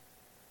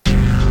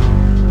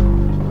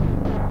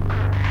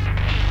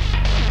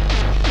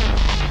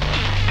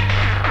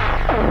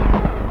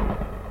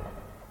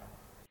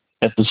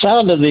the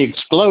sound of the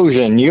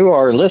explosion. You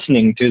are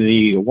listening to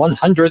the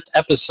 100th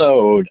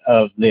episode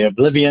of the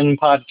Oblivion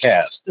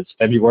podcast. It's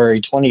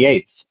February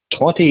 28th,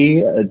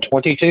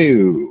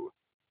 2022.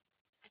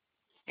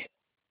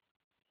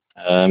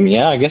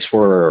 Yeah, I guess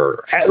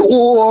we're at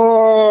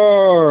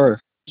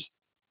war.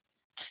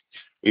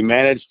 We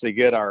managed to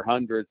get our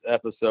 100th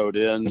episode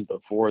in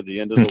before the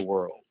end of the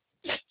world.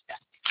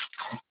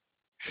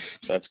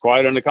 That's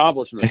quite an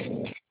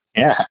accomplishment.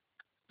 Yeah.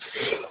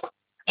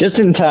 Just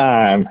in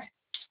time.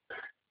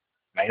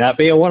 May not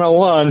be a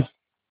 101.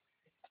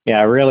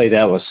 Yeah, really,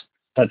 that's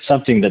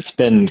something that's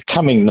been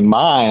coming to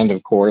mind,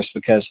 of course,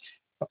 because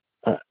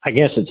I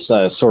guess it's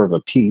sort of a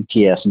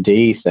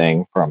PTSD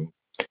thing from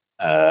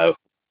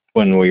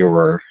when we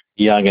were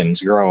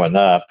youngins growing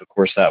up. Of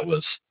course, that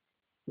was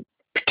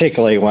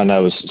particularly when I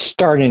was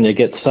starting to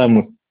get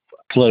some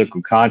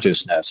political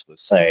consciousness, with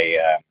say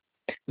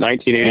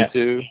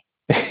 1982.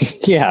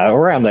 Yeah,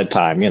 around that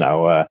time,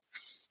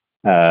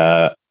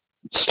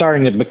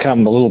 starting to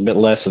become a little bit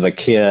less of a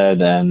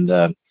kid, and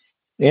it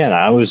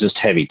was just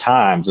heavy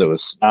times. It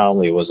was not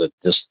only was it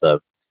just the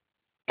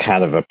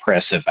kind of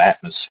oppressive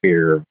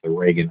atmosphere of the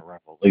Reagan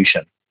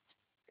Revolution.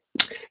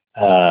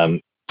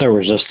 There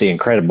was just the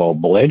incredible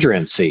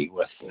belligerency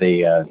with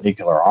the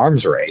nuclear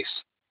arms race,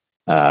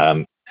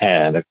 and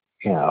it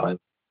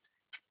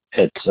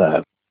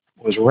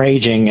was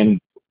raging and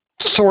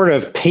sort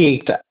of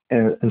peaked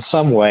in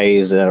some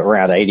ways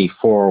around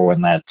 '84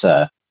 when that.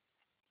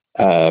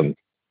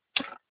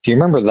 Do you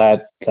remember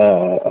that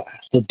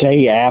the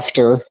day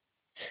after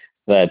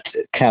that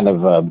kind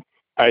of?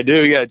 I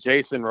do. Yeah,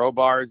 Jason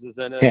Robards is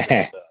in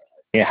it.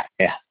 Yeah.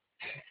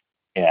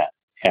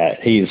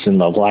 He's in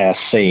the last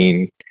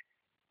scene,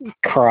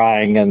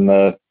 crying in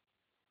the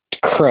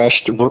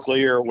crushed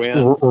nuclear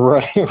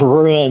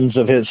ruins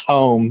of his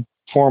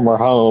former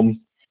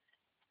home.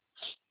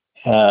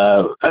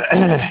 So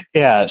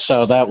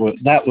that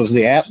was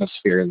the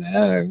atmosphere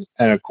then,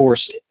 and of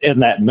course in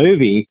that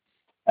movie,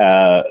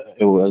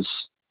 it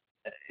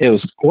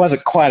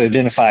wasn't quite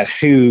identified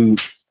who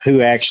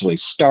actually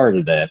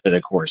started it, but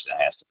of course it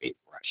has to be the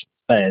Russians.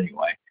 But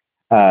anyway,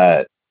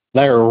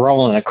 they were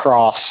rolling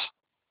across,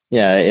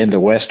 into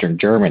Western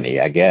Germany,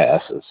 I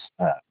guess,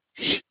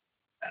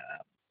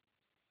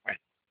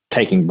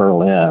 taking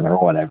Berlin or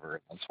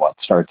whatever. That's what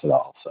starts it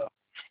all. So,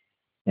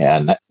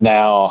 and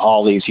now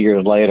all these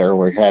years later,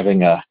 we're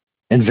having a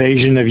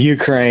invasion of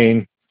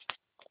Ukraine.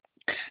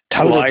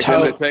 Life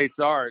imitates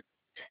art.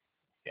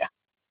 Yeah.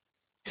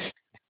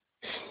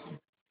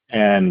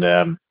 And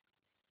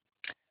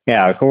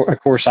of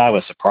course, I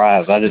was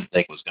surprised. I didn't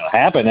think it was going to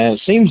happen. And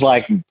it seems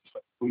like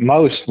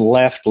most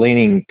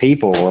left-leaning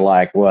people were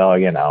like, well,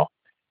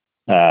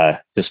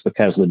 just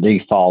because the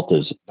default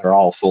is they're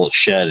all full of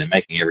shit and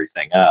making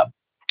everything up.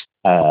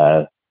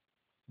 The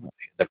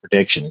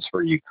predictions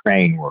for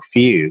Ukraine were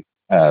few,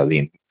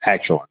 the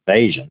actual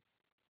invasion.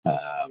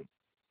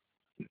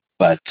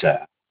 But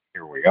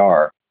here we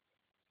are.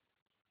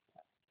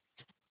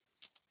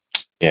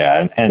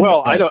 Yeah, I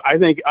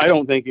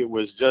don't think it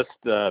was just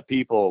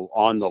people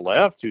on the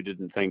left who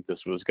didn't think this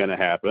was going to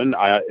happen.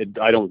 I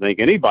don't think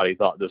anybody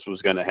thought this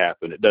was going to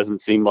happen. It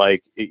doesn't seem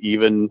like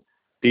even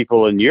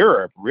people in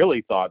Europe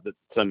really thought that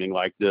something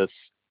like this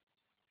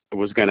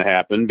was going to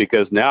happen,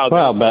 because now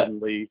they're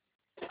suddenly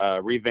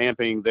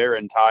revamping their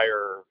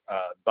entire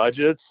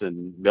budgets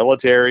and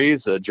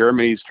militaries.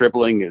 Germany's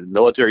tripling in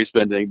military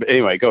spending. But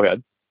anyway, go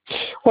ahead.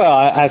 Well,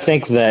 I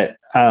think that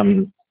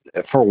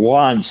for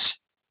once,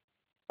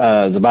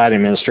 the Biden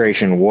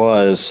administration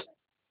was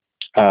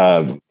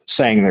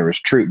saying there was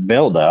troop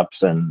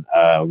buildups, and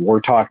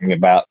we're talking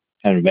about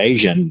an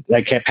invasion.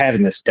 They kept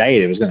having this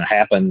date. It was going to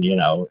happen,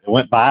 it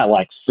went by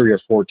like 3 or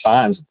 4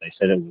 times. They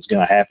said it was going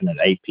to happen at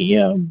 8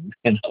 p.m.,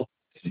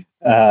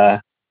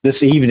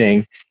 this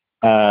evening.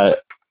 So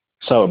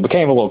it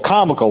became a little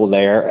comical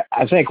there.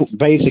 I think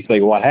basically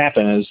what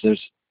happened is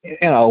there's,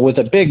 with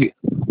a big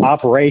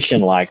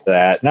operation like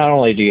that, not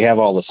only do you have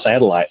all the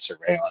satellite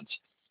surveillance,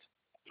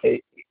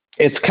 it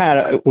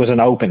was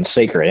an open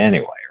secret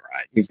anyway,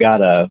 right? You've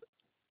got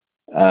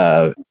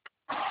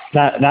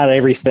not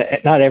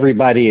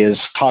everybody is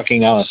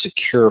talking on a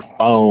secure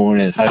phone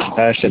and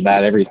hush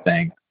about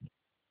everything.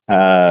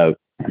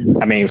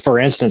 For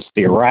instance,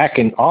 the Iraq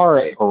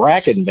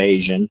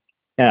invasion,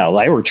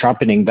 they were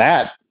trumpeting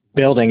that,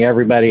 building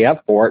everybody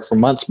up for it for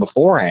months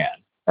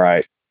beforehand,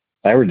 right?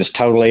 They were just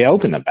totally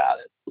open about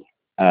it.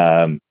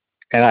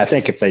 And I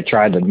think if they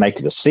tried to make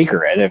it a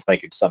secret, if they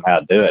could somehow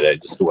do it,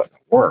 it just wouldn't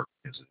work,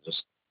 because there's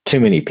just too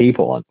many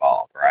people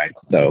involved, right?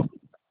 So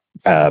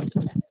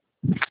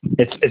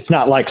it's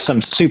not like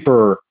some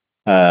super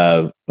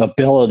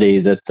ability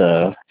that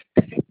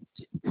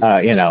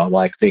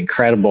like the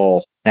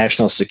incredible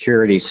national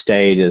security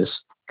state has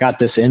got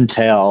this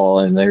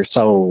intel, and they're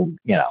so,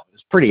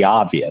 it's pretty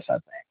obvious, I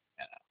think.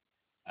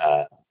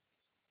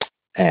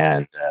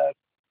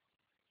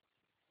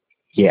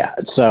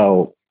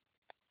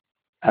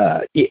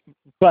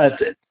 But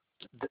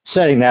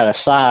setting that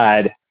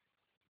aside,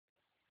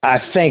 I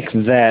think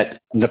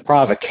that the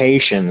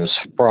provocations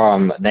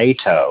from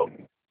NATO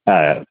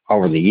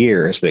over the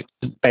years, but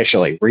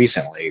especially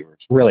recently,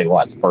 it's really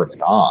what spurred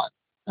it on.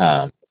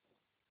 I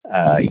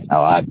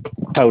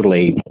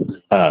totally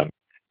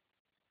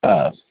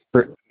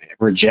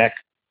reject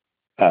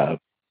Putin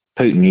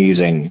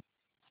using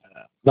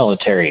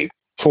military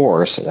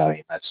force. I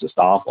mean, that's just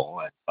awful.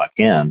 And fuck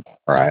him,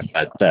 right?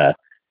 But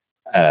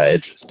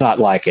it's not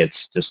like it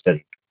just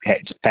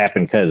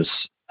happened because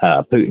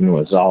Putin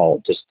was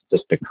all just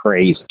a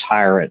crazed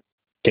tyrant,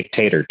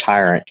 dictator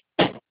tyrant,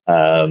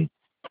 and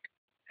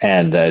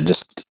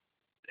just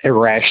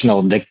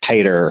irrational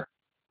dictator,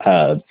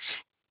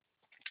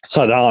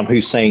 Saddam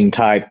Hussein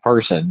type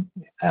person.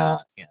 I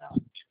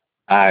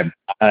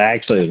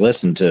actually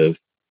listened to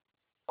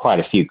quite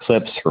a few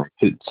clips from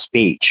Putin's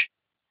speech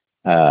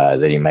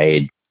that he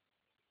made.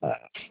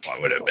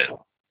 What would it have been a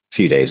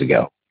few days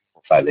ago,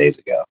 5 days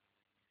ago,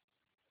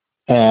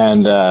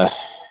 and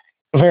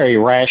very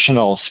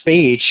rational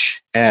speech,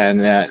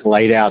 and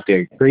laid out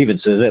the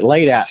grievances. It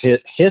laid out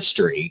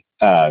history.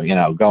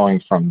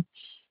 Going from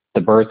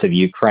the birth of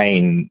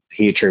Ukraine,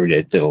 he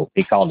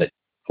called it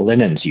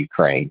Lenin's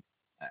Ukraine.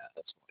 That's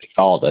what he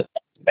called it.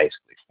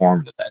 Basically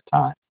formed at that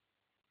time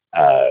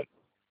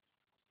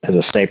as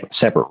a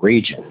separate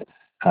region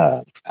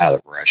out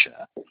of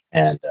Russia,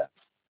 and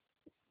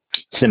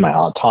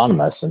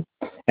semi-autonomous,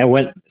 and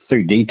went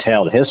through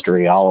detailed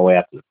history all the way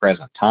up to the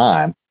present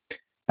time,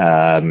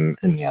 and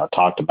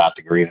talked about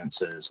the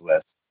grievances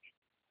with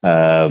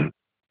that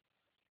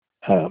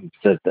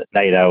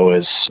NATO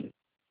is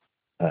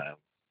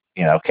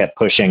kept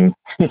pushing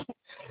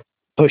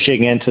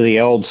into the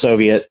old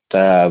Soviet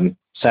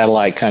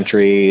satellite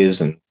countries,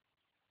 and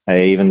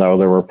even though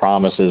there were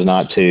promises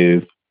not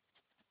to,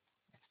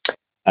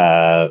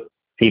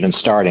 even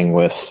starting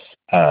with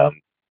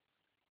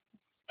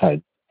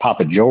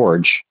Papa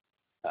George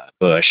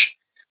Bush,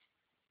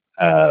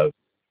 there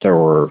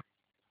were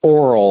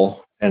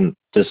oral, and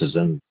this is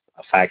a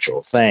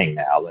factual thing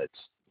now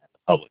that's in the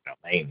public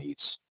domain, these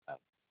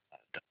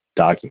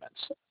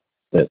documents,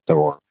 that there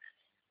were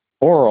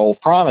oral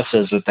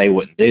promises that they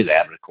wouldn't do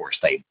that, but of course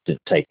they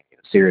didn't take it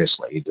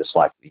seriously, just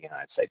like the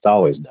United States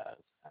always does.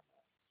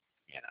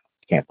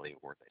 Can't believe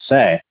a word they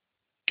say.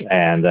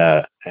 And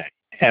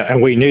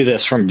we knew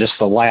this from just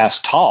the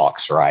last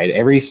talks, right?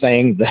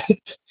 Everything that,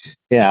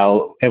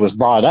 it was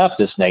brought up,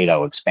 this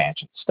NATO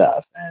expansion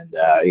stuff. And,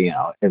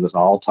 it was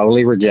all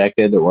totally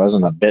rejected. There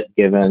wasn't a bit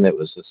given. It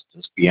was just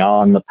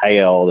beyond the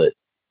pale that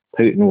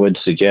Putin would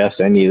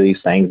suggest any of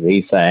these things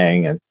he's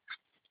saying, and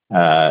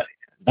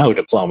no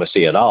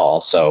diplomacy at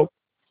all. So,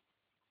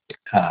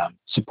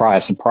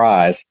 surprise,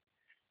 surprise,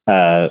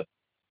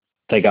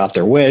 they got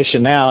their wish.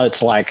 And now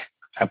it's like,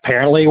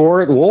 apparently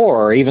we're at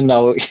war, even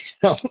though,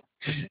 there's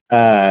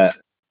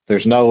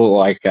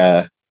no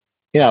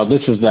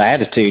this is the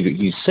attitude that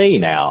you see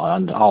now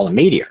on all the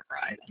media,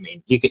 right? I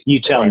mean,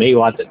 you tell me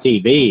what the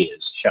TV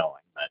is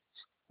showing, but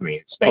I mean,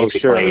 it's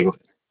basically,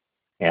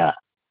 yeah.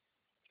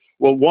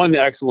 Well, one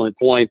excellent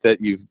point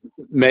that you've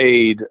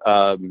made,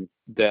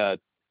 that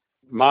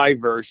my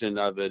version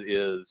of it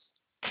is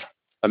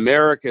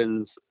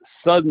Americans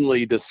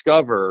suddenly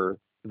discover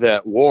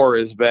that war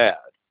is bad.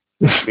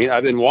 I mean,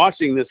 I've been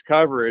watching this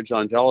coverage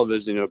on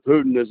television.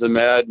 Putin is a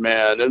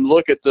madman, and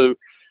look at the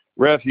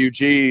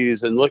refugees,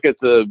 and look at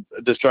the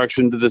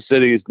destruction to the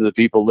cities and the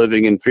people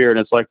living in fear. And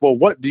it's like, well,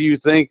 what do you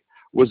think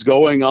was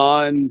going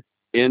on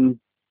in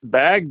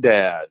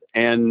Baghdad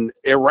and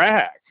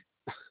Iraq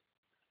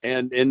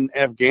and in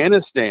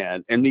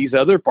Afghanistan and these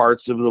other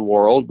parts of the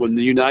world when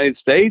the United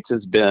States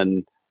has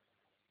been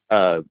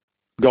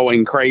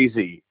going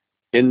crazy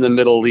in the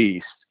Middle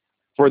East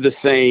for the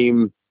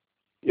same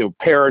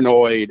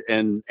paranoid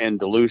and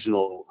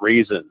delusional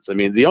reasons? I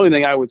mean, the only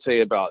thing I would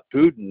say about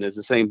Putin is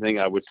the same thing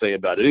I would say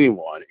about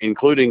anyone,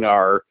 including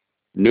our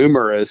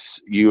numerous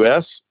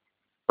U.S.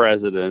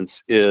 presidents,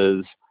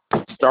 is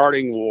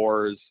starting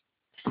wars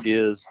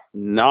is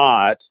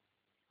not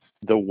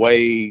the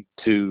way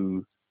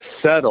to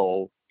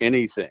settle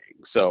anything.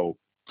 So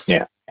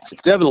yeah,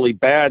 it's definitely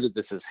bad that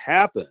this has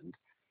happened,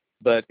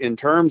 but in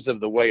terms of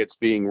the way it's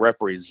being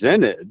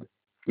represented,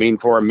 I mean,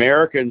 for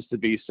Americans to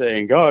be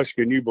saying, gosh,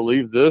 can you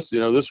believe this?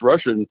 This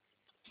Russian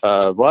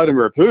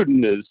Vladimir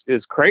Putin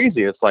is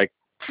crazy. It's like,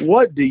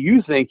 what do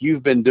you think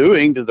you've been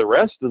doing to the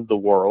rest of the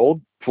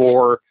world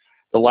for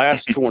the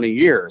last 20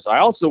 years? I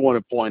also want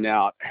to point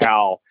out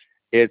how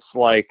it's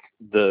like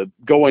the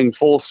going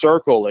full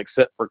circle,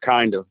 except for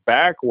kind of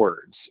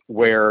backwards,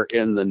 where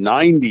in the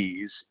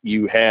 90s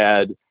you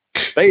had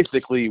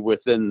basically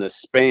within the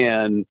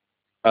span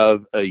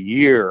of a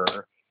year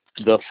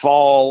the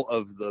fall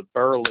of the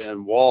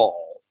Berlin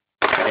Wall,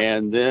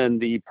 and then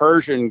the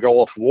Persian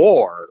Gulf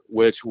War,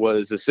 which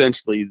was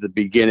essentially the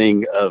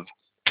beginning of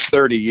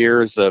 30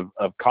 years of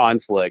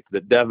conflict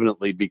that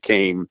definitely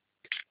became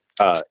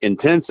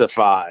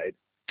intensified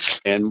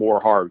and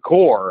more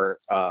hardcore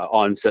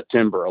on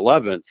September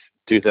 11th,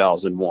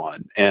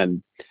 2001,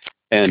 and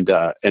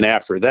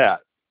after that,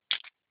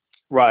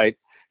 right?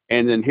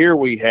 And then here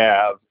we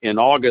have in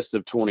August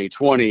of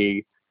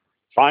 2020.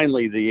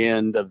 Finally, the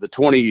end of the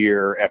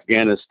 20-year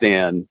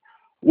Afghanistan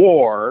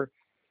war.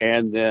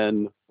 And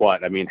then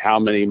what? I mean, how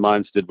many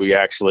months did we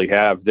actually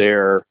have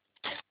there?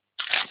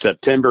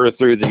 September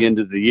through the end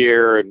of the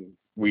year, and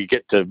we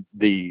get to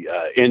the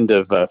end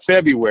of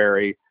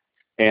February,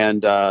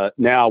 and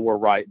now we're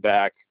right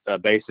back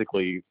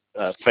basically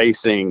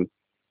facing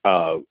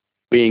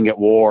being at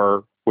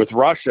war with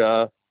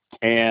Russia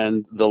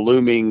and the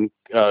looming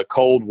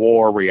Cold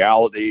War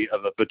reality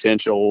of a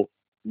potential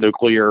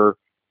nuclear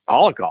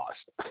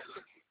holocaust.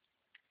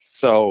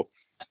 So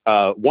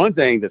one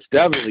thing that's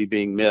definitely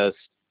being missed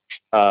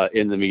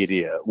in the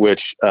media,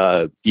 which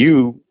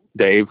you,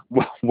 Dave,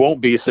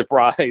 won't be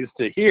surprised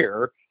to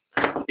hear,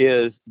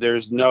 is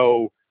there's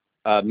no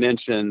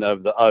mention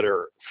of the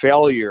utter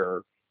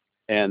failure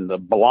and the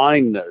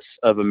blindness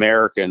of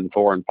American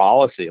foreign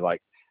policy.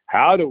 Like,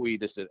 how do we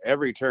just at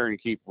every turn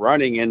keep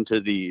running into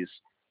these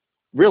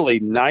really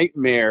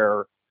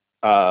nightmare,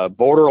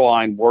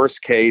 borderline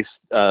worst case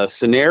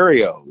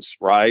scenarios,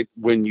 right?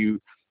 When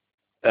you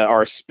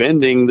are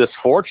spending this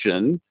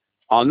fortune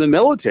on the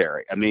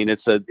military. I mean,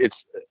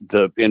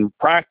 in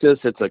practice,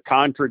 it's a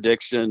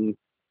contradiction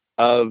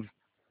of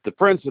the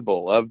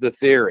principle of the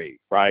theory,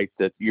 right?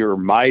 That your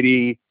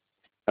mighty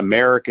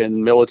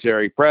American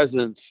military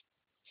presence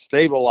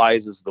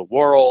stabilizes the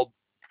world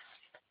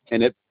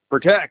and it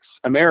protects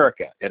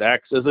America. It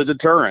acts as a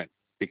deterrent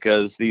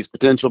because these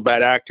potential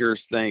bad actors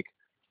think,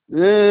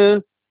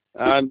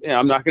 I'm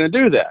not going to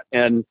do that.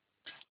 And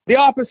the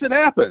opposite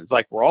happens.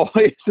 Like, we're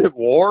always at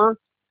war.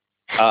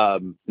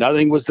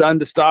 Nothing was done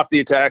to stop the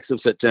attacks of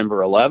September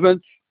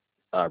 11th,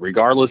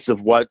 regardless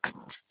of what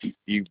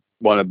you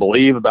want to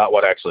believe about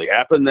what actually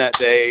happened that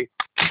day.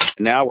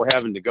 Now we're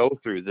having to go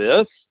through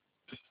this,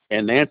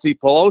 and Nancy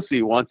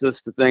Pelosi wants us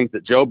to think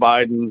that Joe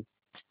Biden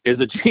is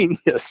a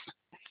genius.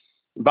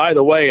 By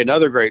the way,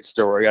 another great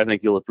story, I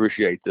think you'll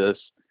appreciate this,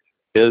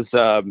 is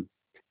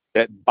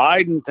that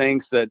Biden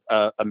thinks that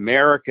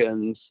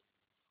Americans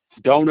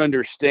don't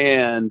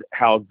understand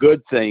how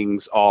good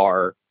things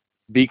are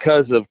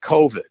because of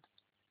COVID.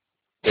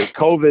 That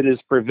COVID is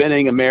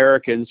preventing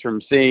Americans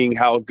from seeing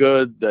how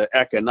good the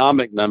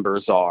economic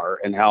numbers are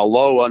and how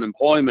low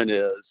unemployment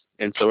is,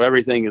 and so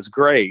everything is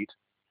great.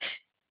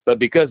 But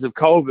because of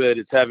COVID,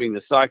 it's having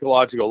the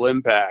psychological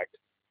impact,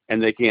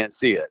 and they can't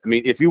see it. I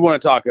mean, if you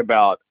want to talk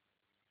about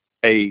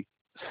a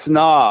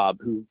snob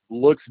who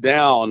looks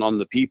down on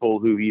the people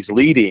who he's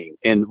leading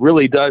and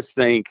really does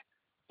think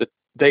that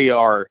they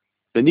are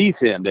beneath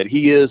him, that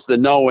he is the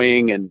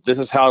knowing, and this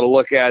is how to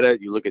look at it.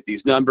 You look at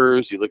these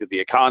numbers, you look at the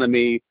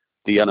economy,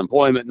 the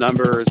unemployment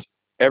numbers,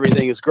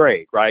 everything is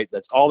great, right?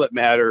 That's all that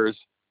matters.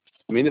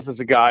 I mean, this is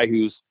a guy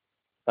who's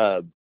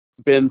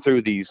been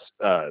through these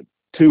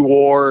 2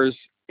 wars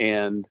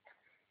and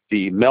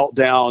the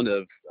meltdown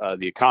of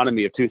the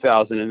economy of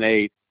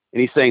 2008,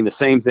 and he's saying the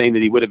same thing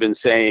that he would have been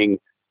saying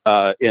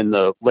in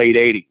the late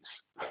 80s.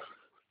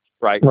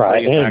 Right.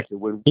 Right.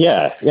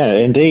 Yeah,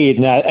 indeed.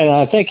 And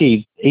I think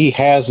he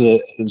has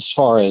it as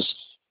far as,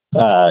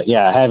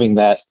 having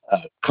that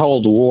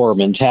Cold War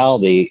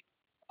mentality,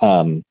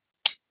 Cold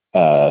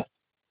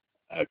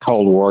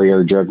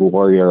Warrior, drug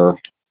warrior,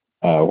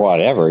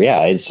 whatever.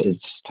 Yeah,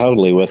 it's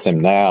totally with him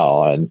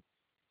now.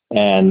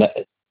 And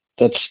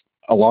that's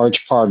a large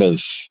part of,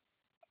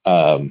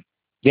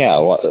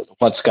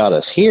 what's got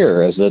us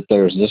here is that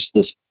there's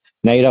this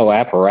NATO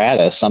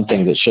apparatus,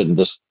 something that should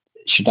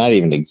not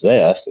even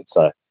exist. It's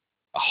a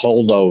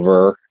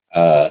holdover,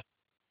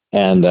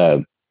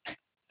 and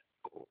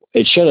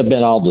it should have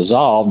been all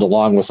dissolved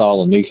along with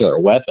all the nuclear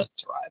weapons,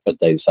 right? But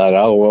they decided,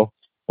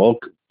 we'll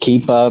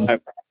keep. I'm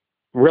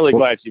really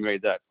glad you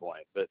made that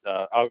point, but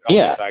I'll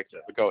get back to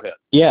it. But go ahead.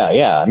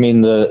 Yeah. I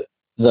mean,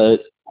 the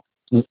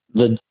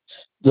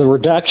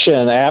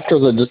reduction after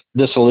the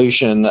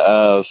dissolution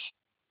of.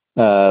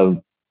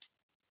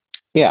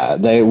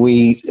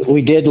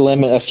 We did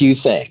limit a few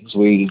things.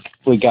 We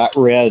got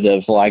rid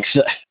of like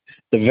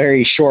the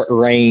very short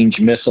range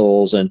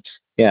missiles, and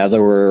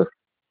there were,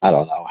 I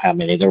don't know how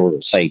many, there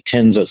were say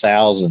tens of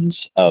thousands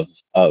of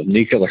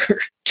nuclear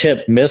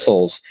tipped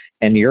missiles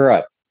in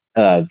Europe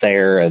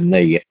there in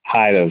the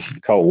height of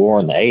the Cold War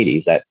in the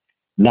 80s. That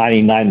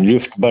 99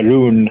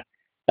 Luftballon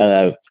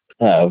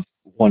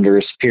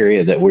wondrous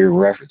period that we were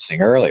referencing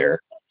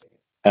earlier.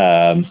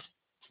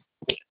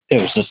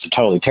 It was just a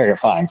totally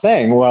terrifying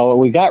thing. Well,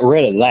 we got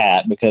rid of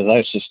that because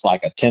that's just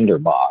like a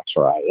tinderbox,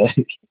 right?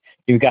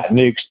 You've got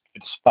nukes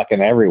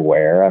fucking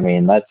everywhere. I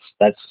mean,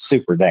 that's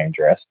super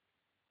dangerous.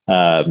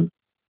 Bad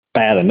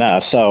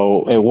enough.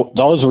 So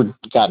those were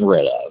gotten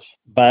rid of.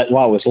 But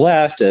what was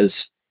left is,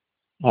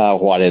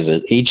 what is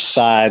it? Each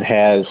side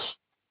has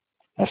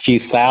a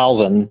few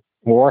thousand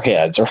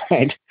warheads,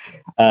 right?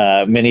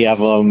 Many of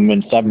them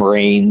in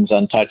submarines,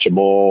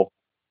 untouchable,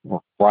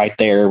 right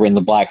there in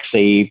the Black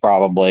Sea,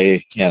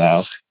 probably,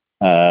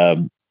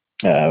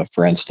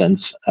 for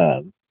instance,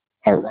 a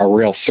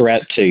real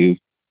threat to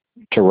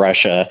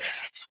Russia.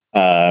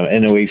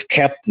 And then we've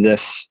kept this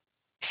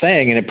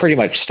thing, and it pretty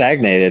much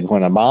stagnated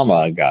when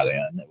Obama got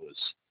in. It was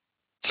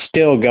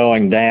still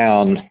going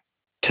down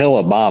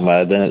till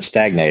Obama, then it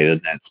stagnated,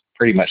 and it's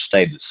pretty much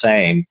stayed the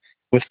same.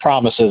 with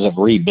promises of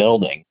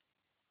rebuilding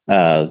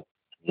the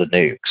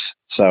nukes.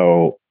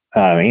 So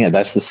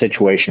that's the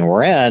situation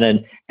we're in,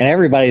 and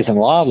everybody's in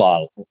la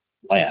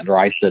land,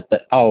 right?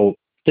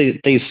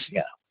 These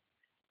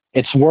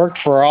it's worked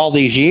for all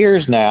these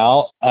years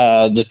now.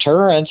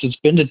 Deterrence, it's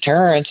been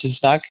deterrence.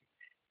 It's not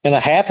going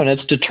to happen.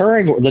 It's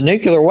deterring. The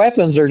nuclear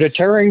weapons are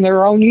deterring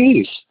their own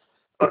use.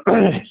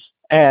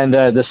 And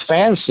this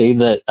fantasy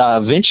that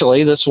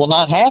eventually this will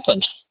not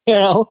happen.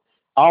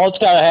 All it's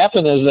got to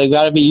happen is they've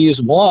got to be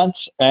used once,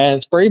 and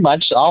it's pretty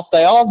much off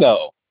they all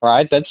go.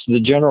 Right? That's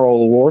the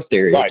general war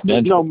theory. Right.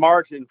 There's no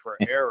margin for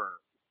error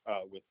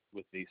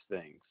with these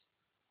things.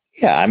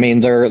 Yeah, I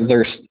mean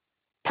they're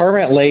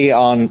permanently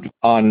on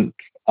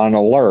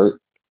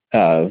alert,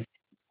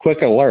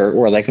 quick alert,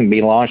 where they can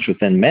be launched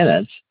within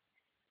minutes,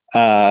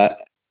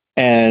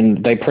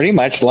 and they pretty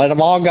much let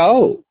them all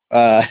go.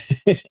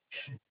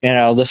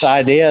 This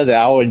idea that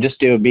I would just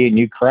do it be in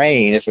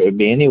Ukraine if it would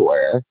be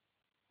anywhere,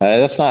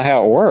 that's not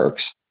how it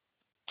works.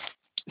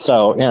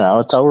 So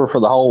it's over for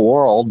the whole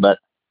world. But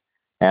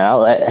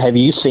have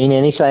you seen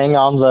anything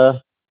on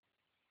the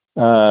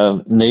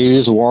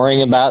news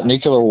worrying about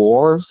nuclear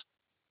wars?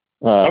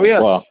 Oh yeah.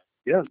 Well,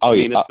 yeah.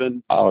 It's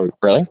been. Oh,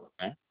 really?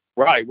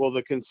 Right. Well,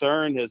 the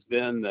concern has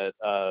been that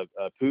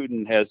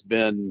Putin has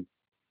been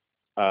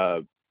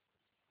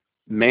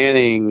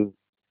manning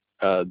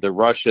the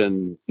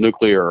Russian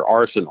nuclear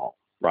arsenal.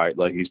 Right.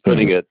 Like he's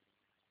putting it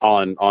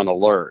on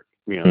alert.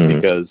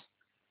 Because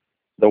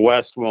the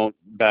West won't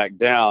back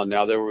down.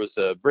 Now, there was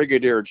a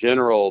brigadier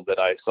general that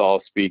I saw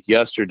speak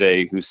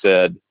yesterday who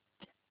said,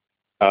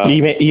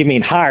 "You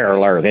mean higher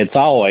alert? It's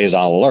always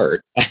on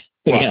alert."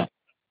 Right.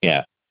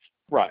 Yeah.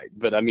 Right,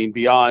 but I mean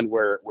beyond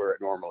where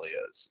it normally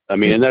is. I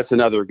mean, and that's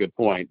another good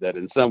point, that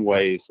in some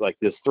ways, like,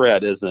 this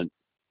threat isn't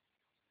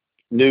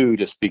new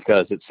just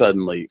because it's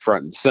suddenly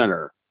front and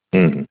center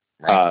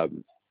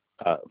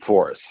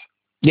for us.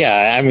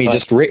 Yeah, I mean,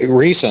 just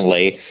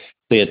recently,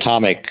 the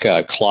atomic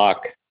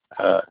clock.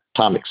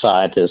 Atomic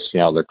scientists,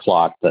 their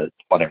clock,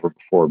 whatever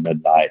before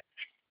midnight.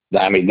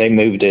 I mean, they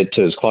moved it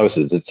to as close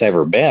as it's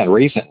ever been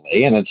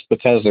recently, and it's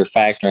because they're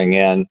factoring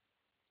in.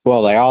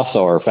 Well, they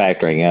also are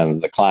factoring in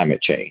the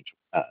climate change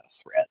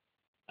threat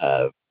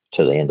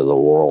to the end of the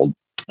world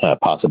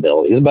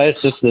possibilities. But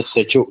it's just this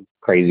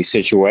crazy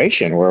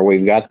situation where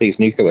we've got these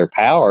nuclear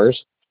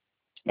powers.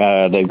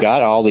 They've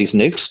got all these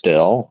nukes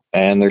still,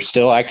 and they're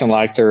still acting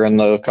like they're in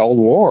the Cold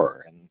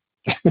War.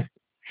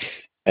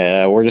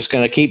 We're just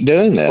going to keep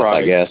doing this,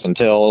 right, I guess,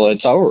 until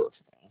it's over.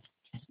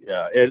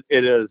 Yeah, it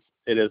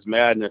is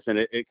madness, and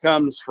it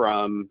comes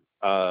from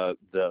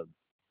the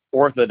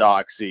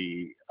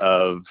orthodoxy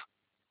of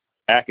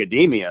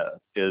academia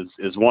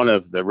is one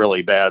of the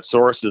really bad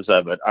sources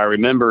of it. I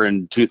remember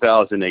in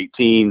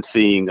 2018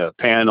 seeing a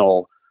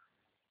panel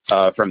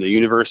from the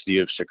University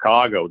of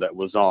Chicago that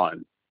was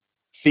on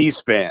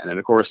C-SPAN, and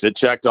of course it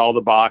checked all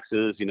the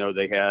boxes.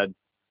 They had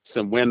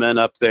some women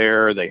up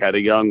there. They had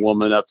a young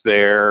woman up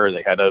there.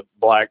 They had a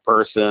black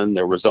person.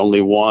 There was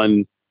only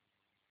one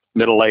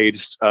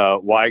middle-aged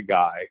white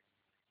guy,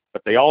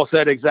 but they all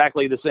said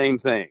exactly the same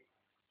thing.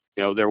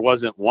 There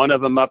wasn't one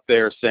of them up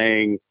there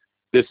saying,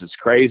 "This is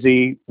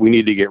crazy. We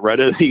need to get rid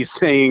of these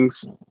things."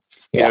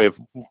 Yeah. If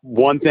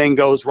one thing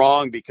goes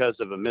wrong because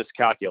of a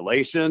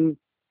miscalculation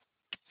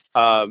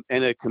and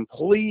a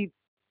complete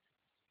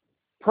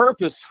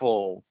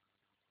purposeful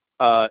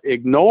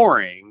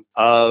ignoring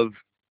of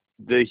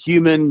the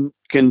human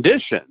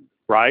condition,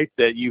 right?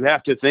 That you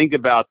have to think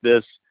about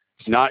this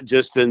not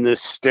just in this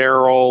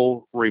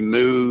sterile,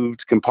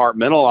 removed,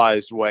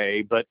 compartmentalized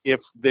way, but if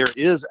there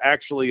is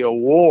actually a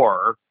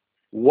war,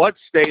 what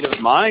state of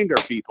mind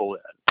are people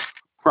in,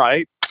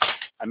 right?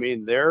 I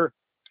mean, they're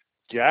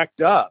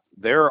jacked up.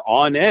 They're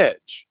on edge.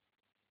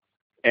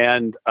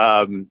 And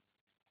I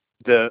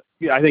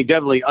think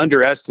definitely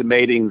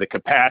underestimating the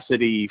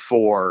capacity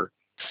for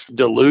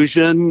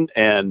delusion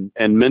and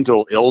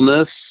mental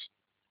illness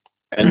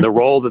and the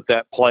role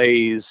that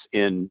plays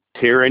in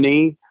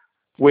tyranny,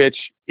 which,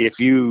 if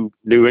you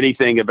knew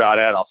anything about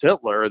Adolf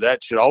Hitler, that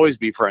should always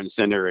be front and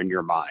center in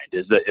your mind.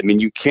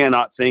 You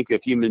cannot think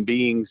of human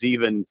beings,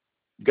 even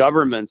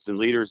governments and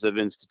leaders of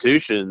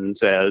institutions,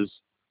 as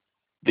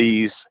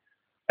these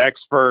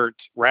expert,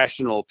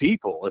 rational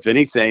people. If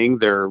anything,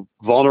 they're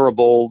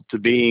vulnerable to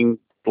being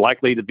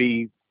likely to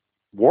be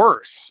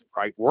worse,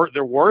 right?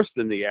 They're worse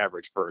than the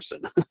average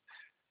person.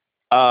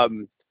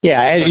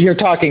 Yeah, you're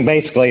talking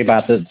basically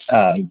about the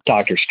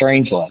Dr.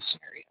 Strangelove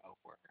scenario.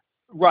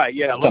 Right.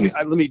 Yeah.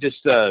 Let me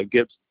just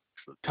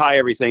tie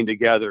everything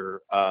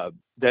together.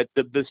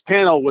 This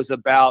panel was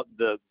about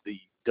the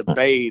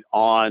debate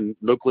on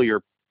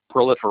nuclear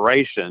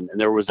proliferation, and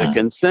there was a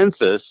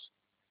consensus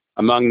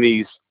among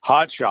these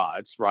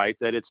hotshots, right,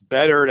 that it's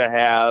better to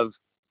have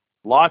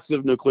lots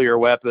of nuclear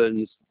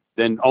weapons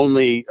than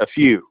only a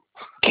few.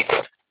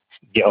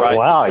 Yeah, right?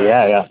 Wow.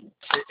 Yeah.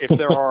 If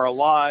there are a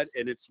lot,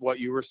 and it's what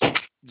you were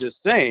just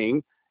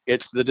saying,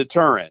 it's the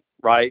deterrent,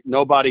 right?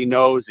 Nobody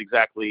knows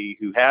exactly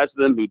who has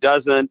them, who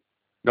doesn't.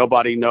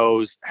 Nobody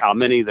knows how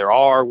many there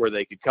are, where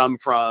they could come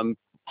from.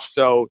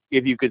 So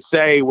if you could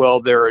say,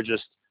 well, there are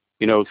just,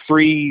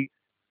 3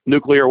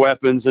 nuclear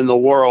weapons in the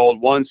world,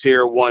 one's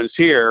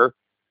here,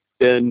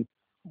 then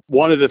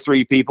one of the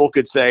 3 people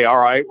could say, all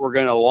right, we're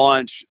going to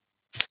launch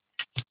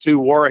 2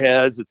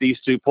 warheads at these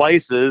 2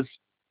 places.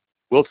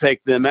 We'll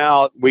take them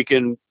out. We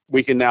can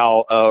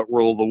now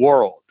rule the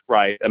world,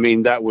 right? I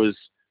mean, that was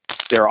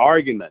their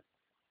argument.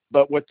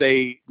 But what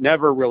they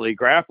never really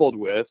grappled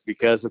with,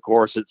 because of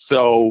course it's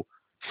so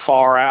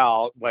far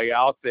out, way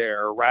out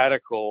there,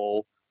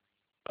 radical,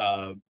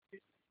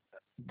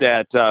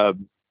 that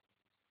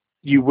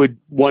you would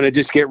want to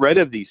just get rid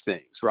of these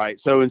things, right?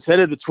 So instead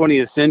of the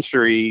 20th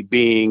century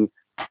being,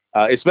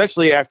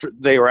 especially after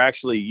they were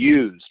actually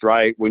used,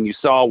 right? When you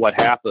saw what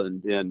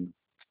happened in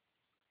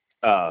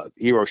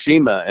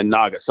Hiroshima and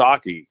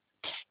Nagasaki,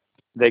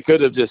 they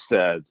could have just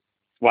said,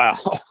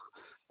 wow,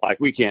 like,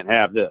 we can't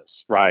have this,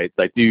 right?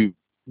 Like,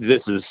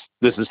 this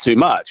is too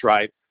much,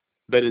 right?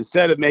 But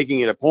instead of making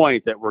it a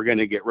point that we're going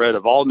to get rid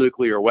of all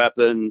nuclear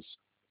weapons,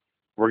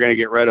 we're going to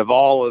get rid of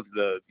all of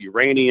the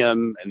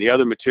uranium and the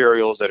other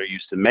materials that are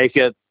used to make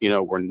it.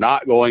 We're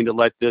not going to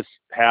let this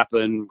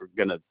happen. We're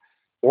going to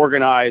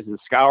organize and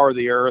scour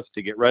the earth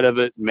to get rid of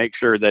it and make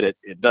sure that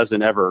it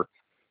doesn't ever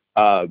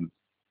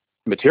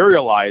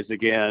materialize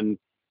again.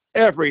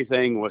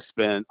 Everything was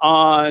spent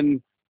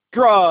on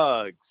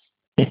drugs.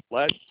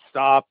 Let's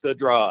stop the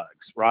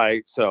drugs,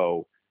 right?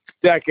 So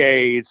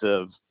decades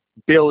of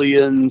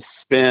billions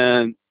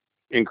spent,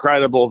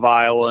 incredible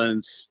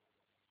violence,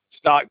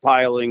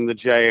 stockpiling the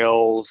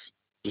jails,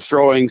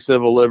 destroying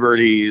civil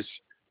liberties,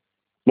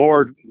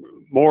 more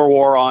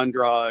war on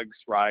drugs,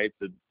 right?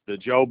 The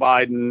Joe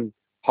Biden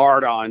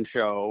hard-on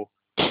show.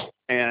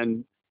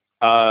 And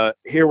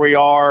here we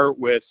are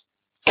with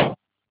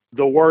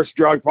the worst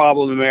drug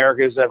problem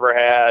America's ever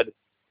had,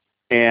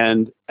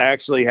 and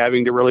actually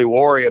having to really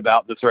worry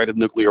about the threat of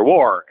nuclear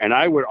war. And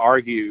I would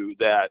argue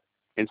that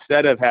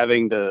instead of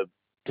having to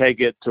take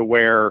it to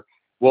where,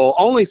 well,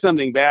 only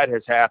something bad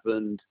has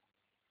happened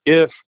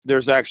if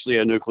there's actually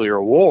a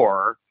nuclear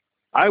war,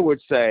 I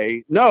would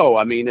say, no,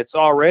 I mean, it's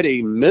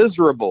already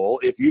miserable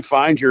if you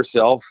find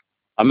yourself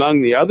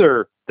among the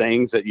other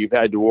things that you've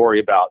had to worry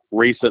about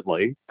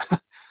recently,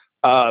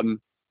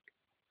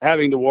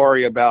 having to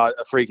worry about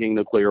a freaking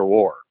nuclear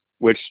war,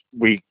 which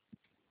we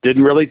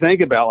didn't really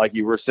think about, like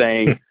you were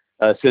saying,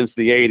 since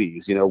the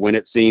 80s, when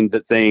it seemed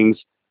that things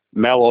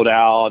mellowed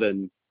out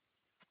and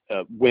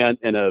went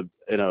in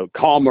a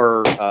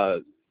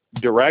calmer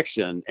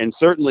direction. And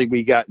certainly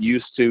we got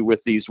used to, with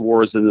these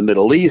wars in the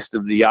Middle East,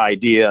 of the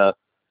idea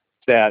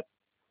that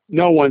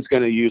no one's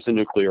going to use a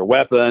nuclear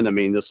weapon. I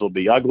mean, this will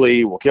be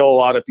ugly. We'll kill a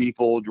lot of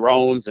people,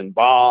 drones and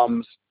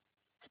bombs.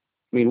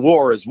 I mean,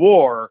 war is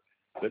war,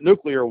 but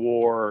nuclear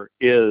war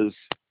is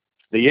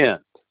the end,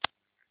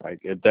 right?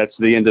 That's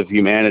the end of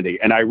humanity.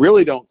 And I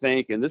really don't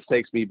think, and this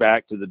takes me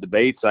back to the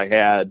debates I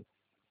had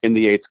in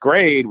the 8th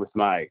grade with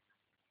my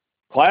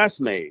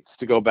classmates,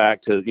 to go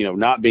back to,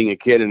 not being a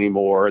kid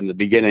anymore and the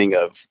beginning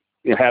of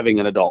having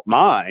an adult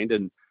mind.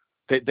 And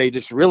they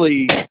just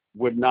really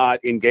would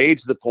not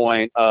engage the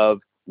point of,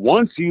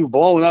 once you've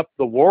blown up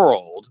the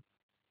world,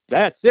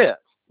 that's it,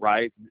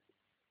 right?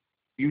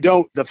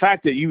 The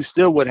fact that you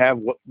still would have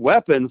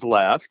weapons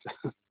left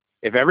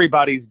if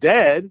everybody's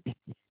dead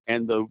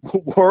and the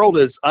world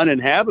is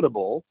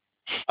uninhabitable,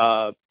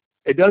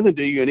 it doesn't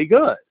do you any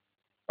good.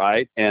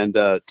 Right. And,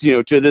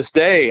 to this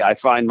day, I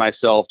find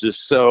myself just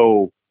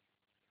so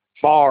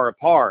far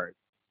apart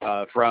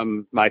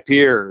from my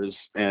peers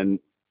and,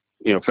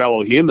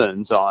 fellow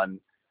humans on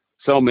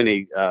so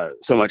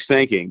much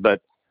thinking.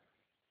 But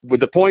with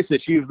the points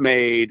that you've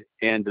made,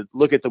 and to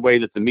look at the way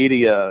that the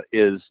media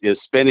is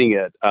spinning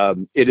it,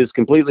 it is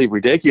completely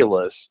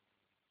ridiculous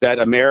that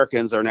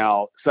Americans are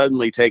now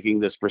suddenly taking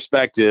this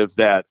perspective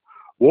that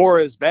war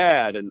is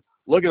bad, and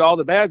look at all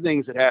the bad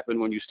things that happen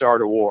when you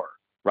start a war.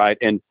 Right.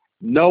 And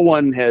no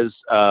one has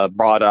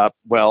brought up,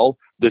 well,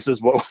 this is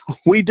what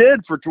we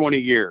did for 20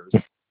 years,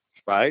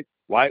 right?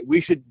 Why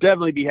we should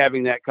definitely be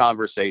having that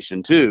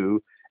conversation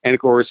too. And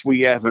of course,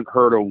 we haven't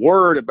heard a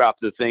word about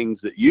the things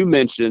that you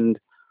mentioned,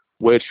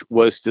 which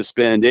was to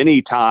spend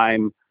any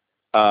time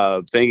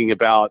thinking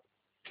about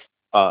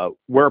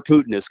where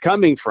Putin is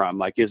coming from.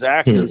 Like, his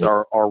actions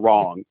are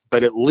wrong,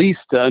 but at least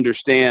to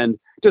understand,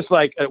 just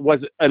like what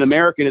an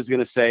American is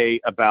going to say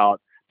about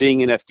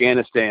being in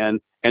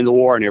Afghanistan and the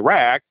war in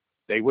Iraq,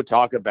 they would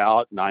talk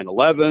about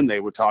 9/11.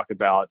 They would talk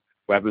about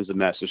weapons of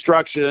mass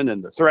destruction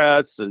and the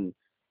threats and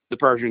the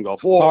Persian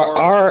Gulf War.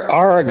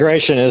 Our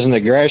aggression isn't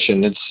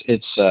aggression.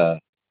 It's a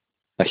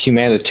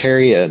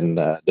humanitarian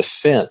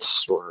defense.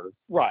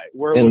 Right.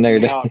 We're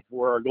looking out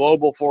for a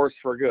global force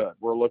for good.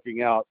 We're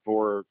looking out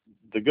for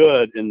the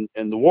good in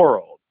the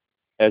world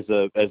as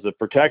a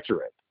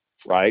protectorate.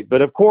 Right.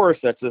 But of course,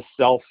 that's a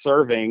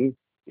self-serving.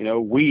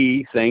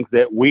 We think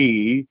that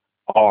we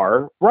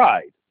are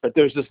right, but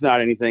there's just not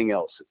anything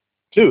else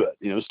to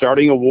it.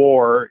 Starting a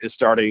war is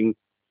starting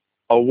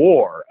a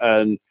war.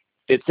 And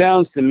it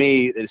sounds to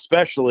me,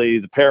 especially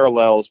the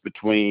parallels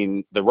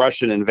between the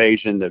Russian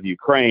invasion of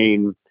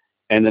Ukraine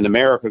and then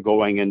America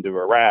going into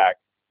Iraq,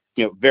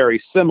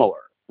 very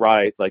similar,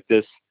 right? Like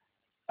this,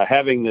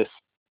 having this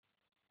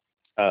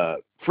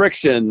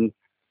friction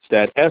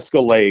that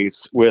escalates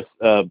with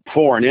a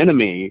foreign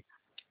enemy.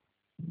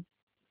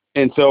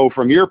 And so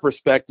from your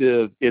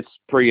perspective, it's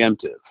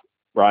preemptive,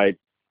 right?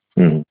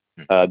 Mm-hmm.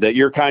 That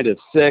you're kind of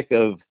sick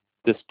of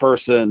this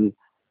person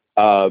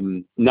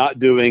not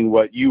doing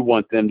what you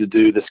want them to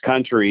do, this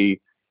country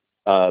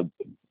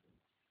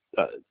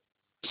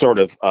sort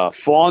of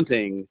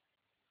flaunting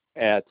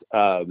at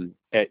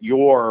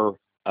your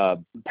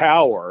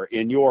power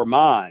in your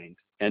mind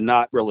and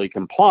not really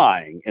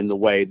complying in the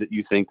way that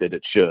you think that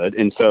it should.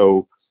 And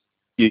so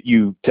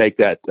you take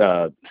that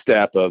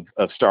step of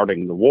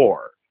starting the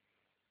war.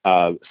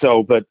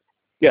 But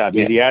yeah, I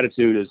mean, the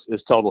attitude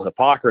is total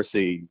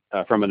hypocrisy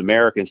from an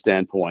American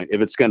standpoint.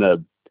 If it's going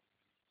to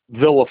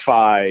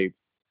vilify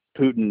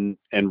Putin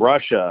and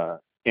Russia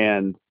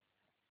and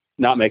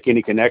not make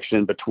any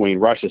connection between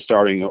Russia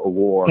starting a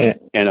war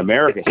and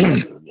America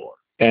starting a war.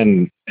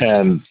 And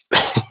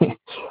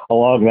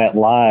along that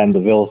line,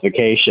 the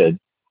vilification,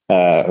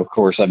 of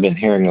course, I've been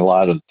hearing a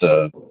lot of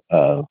the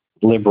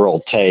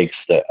liberal takes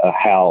that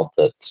how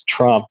that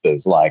Trump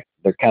is like,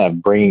 they're kind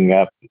of bringing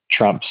up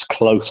Trump's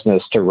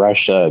closeness to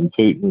Russia and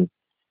Putin.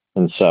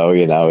 And so,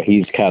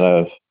 he's kind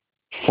of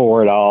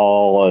for it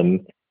all.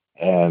 And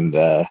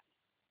well,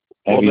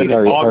 then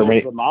it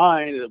boggles the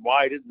mind,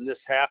 why didn't this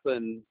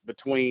happen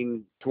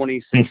between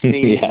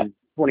 2016 and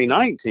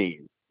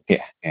 2019?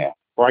 Yeah.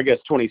 Or I guess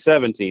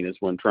 2017 is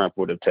when Trump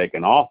would have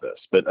taken office.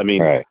 But I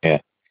mean,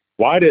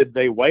 why did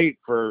they wait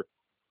for?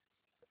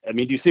 I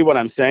mean, do you see what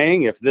I'm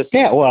saying? If this,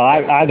 well,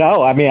 I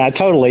know. I mean,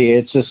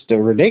 it's just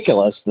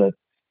ridiculous that.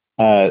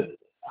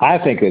 I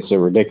think it's a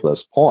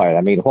ridiculous point.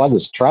 I mean, what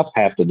does Trump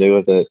have to do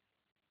with it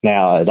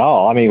now at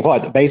all? I mean,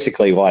 what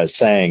it's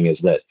saying is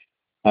that,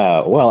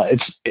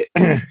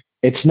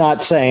 it's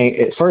not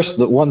saying. First,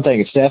 the one thing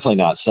it's definitely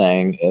not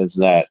saying is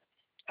that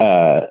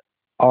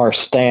our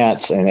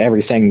stance and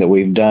everything that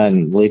we've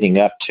done leading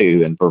up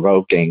to and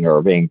provoking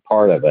or being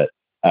part of it,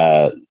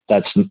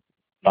 that's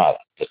not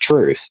the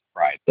truth,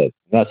 right? That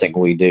nothing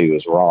we do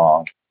is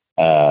wrong.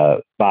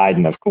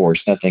 Biden, of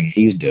course, nothing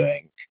he's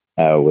doing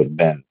would have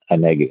been a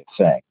negative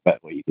thing. But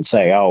you could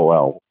say, oh,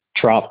 well,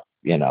 Trump,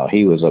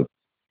 he was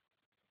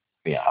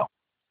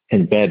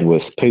in bed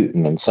with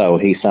Putin, and so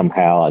he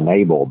somehow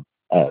enabled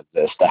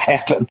this to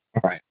happen.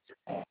 Right.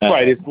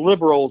 Right. It's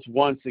liberals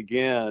once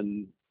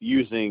again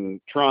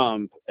using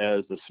Trump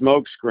as the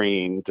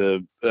smokescreen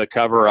to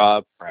cover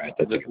up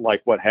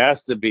like what has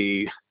to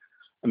be,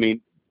 I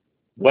mean,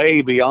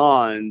 way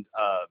beyond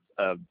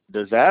a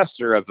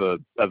disaster of a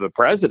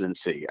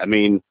presidency. I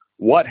mean,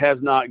 what has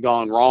not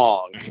gone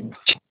wrong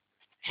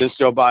since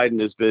Joe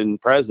Biden has been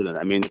president?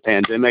 I mean, the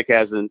pandemic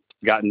hasn't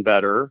gotten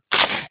better.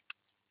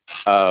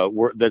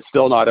 That's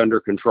still not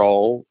under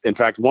control. In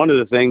fact, one of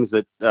the things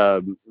that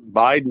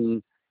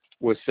Biden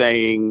was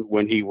saying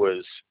when he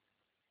was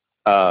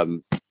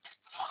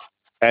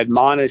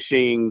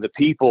admonishing the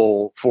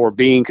people for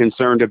being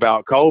concerned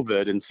about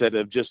COVID instead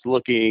of just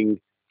looking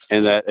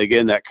in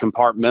that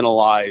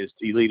compartmentalized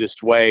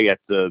elitist way at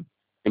the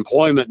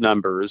employment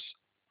numbers.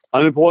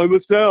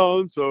 Unemployment's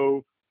down,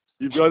 so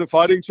you've got a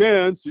fighting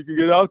chance. You can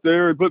get out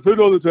there and put food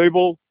on the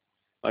table.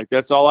 Like,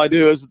 that's all I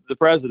do as the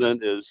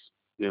president is,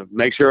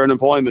 make sure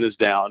unemployment is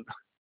down.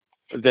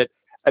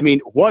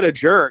 What a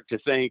jerk to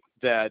think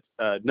that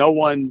no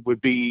one would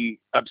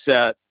be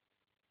upset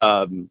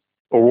or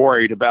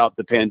worried about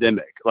the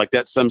pandemic. Like,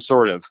 that's some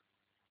sort of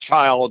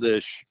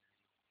childish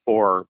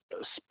or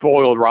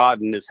spoiled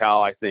rotten is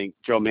how I think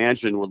Joe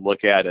Manchin would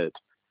look at it.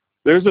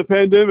 There's a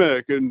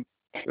pandemic and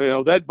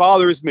that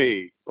bothers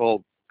me.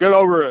 Well, get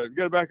over it.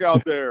 Get back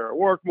out there.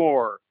 Work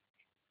more.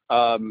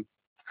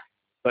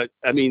 But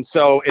I mean,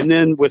 and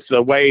then with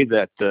the way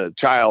that the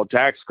child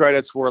tax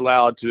credits were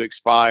allowed to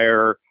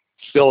expire,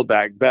 Build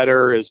Back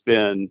Better has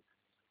been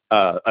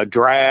a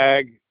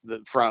drag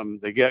from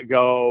the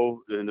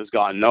get-go and has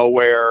gone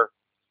nowhere.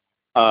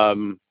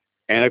 And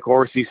of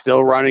course, he's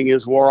still running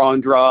his war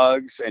on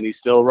drugs, and he's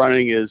still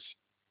running his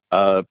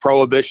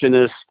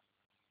prohibitionist,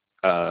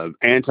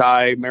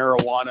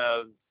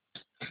 anti-marijuana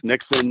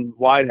Nixon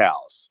White House.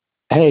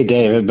 Hey,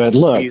 David, but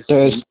look,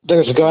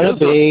 there's going to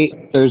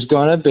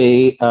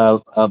be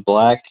a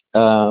black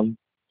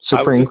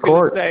Supreme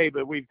Court.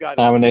 But we've got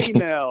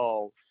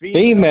a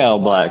female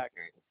black,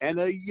 and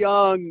a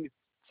young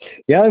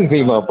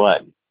female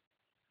black,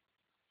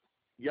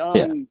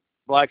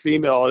 black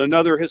female, and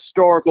another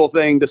historical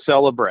thing to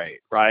celebrate,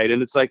 right?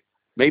 And it's like,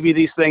 maybe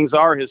these things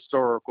are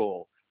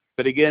historical,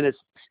 but again, it's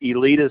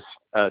elitist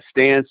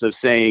stance of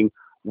saying,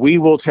 we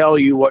will tell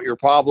you what your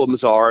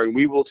problems are, and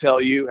we will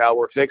tell you how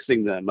we're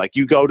fixing them. Like,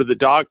 you go to the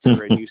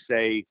doctor and you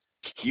say,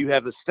 you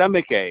have a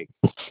stomach ache.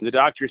 And the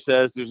doctor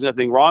says, there's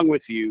nothing wrong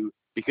with you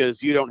because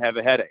you don't have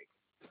a headache.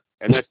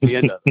 And that's the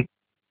end of it,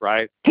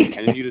 right?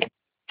 And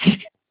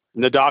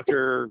the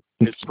doctor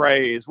is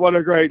praised. What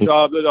a great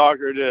job the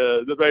doctor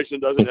did. The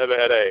patient doesn't have a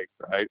headache,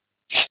 right?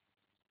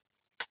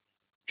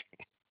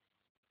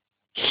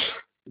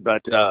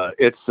 But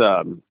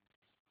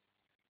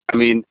I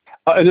mean,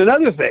 and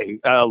another thing,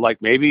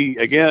 like maybe,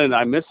 again,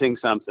 I'm missing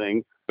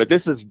something, but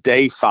this is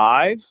day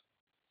 5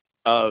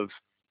 of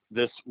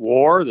this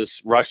war, this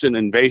Russian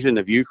invasion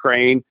of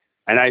Ukraine.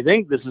 And I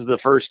think this is the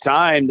first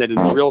time that in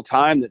real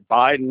time that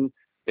Biden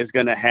is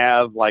going to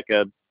have like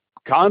a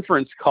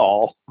conference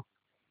call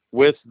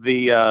with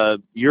the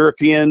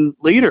European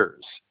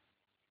leaders.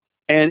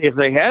 And if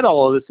they had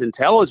all of this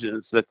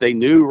intelligence that they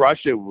knew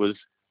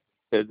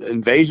the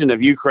invasion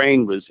of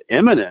Ukraine was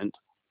imminent,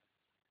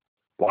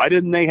 why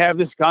didn't they have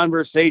this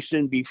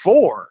conversation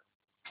before?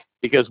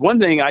 Because one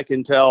thing I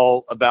can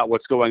tell about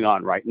what's going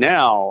on right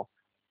now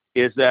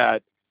is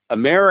that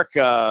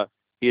America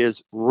is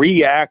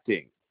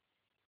reacting,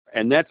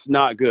 and that's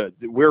not good.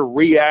 We're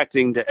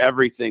reacting to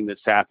everything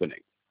that's happening.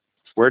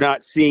 We're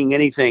not seeing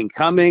anything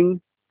coming.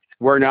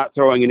 We're not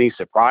throwing any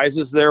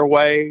surprises their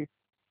way.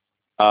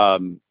 I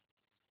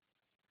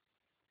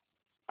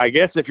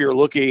guess if you're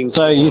looking...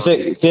 So you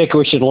think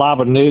we should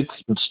lob a nuke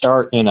and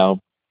start,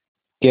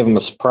 give them a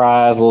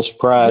little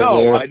surprise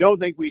No, there? I don't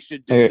think we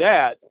should do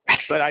that.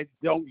 But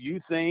don't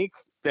you think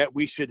that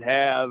we should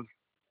have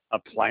a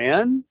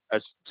plan,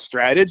 a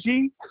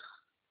strategy?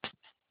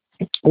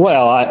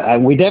 Well,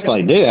 we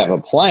definitely do have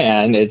a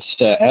plan. It's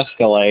to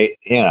escalate,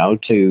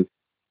 to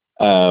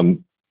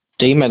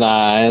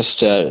demonize,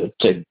 to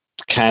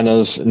kind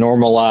of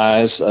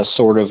normalize a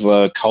sort of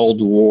a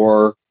Cold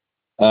War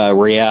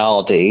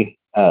reality.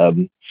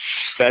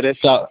 Fetish?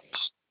 So,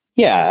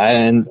 yeah,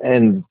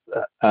 and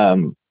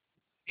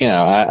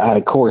I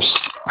of course,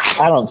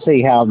 I don't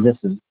see how this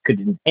could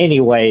in any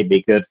way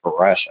be good for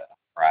Russia,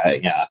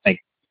 right? I think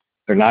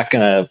they're not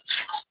going to.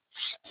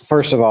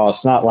 First of all,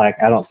 it's not like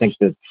I don't think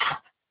that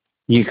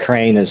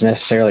Ukraine is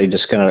necessarily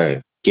just going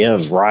to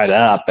give right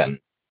up and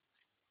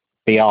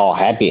be all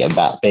happy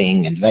about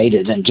being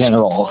invaded in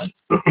general.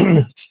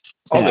 They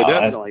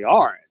definitely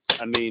aren't.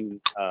 I mean,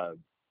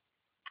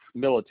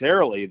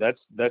 militarily, that's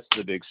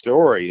the big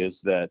story, is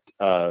that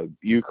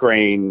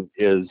Ukraine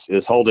is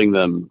holding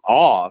them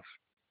off,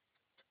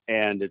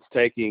 and it's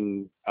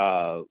taking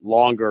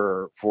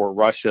longer for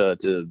Russia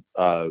to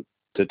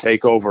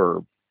take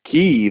over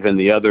Kyiv and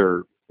the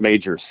other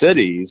major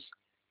cities.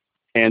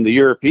 And the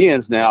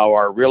Europeans now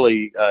are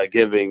really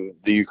giving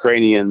the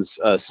Ukrainians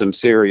some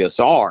serious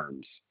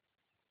arms.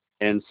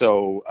 And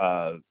so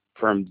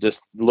from just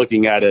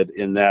looking at it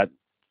in that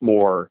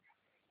more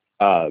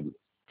so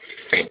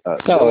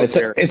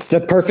it's the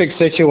perfect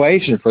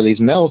situation for these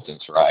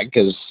militants, right?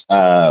 Because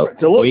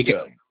to look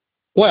good.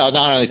 Well,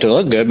 not only to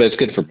look good, but it's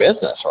good for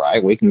business,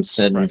 right? We can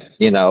send,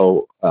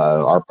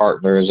 our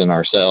partners and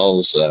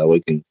ourselves.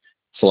 We can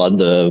flood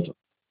the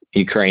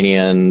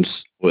Ukrainians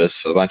with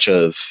a bunch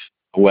of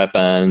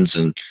weapons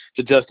and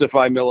to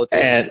justify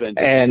military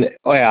spending,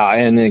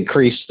 and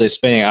increase the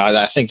spending.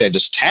 I think that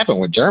just happened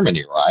with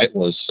Germany, right?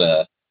 Was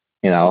a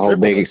whole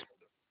big.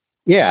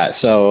 Yeah,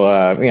 so,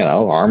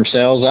 arm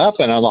sales up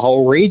and on the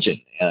whole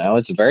region,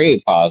 it's a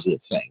very positive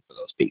thing for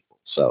those people.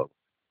 So,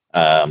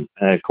 and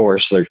of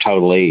course, they're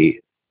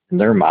totally, in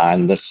their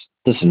mind, this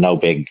is no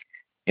big,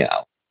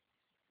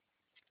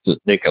 the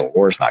nuclear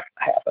war is not going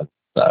to happen.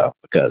 So,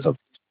 because of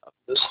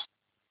this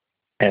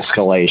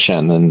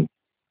escalation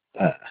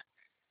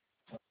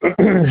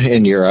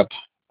in Europe.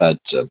 But,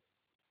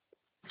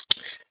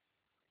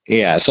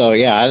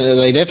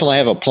 they definitely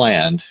have a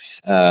plan.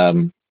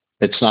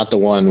 It's not the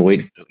one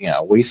we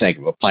think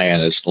of a plan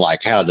as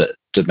like how to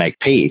make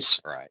peace,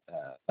 right?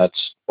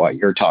 That's what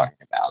you're talking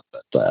about.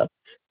 But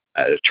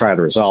try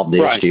to resolve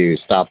the issue,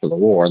 stop the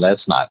war.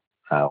 That's not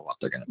what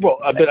they're going to do. Well,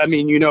 but I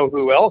mean,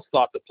 who else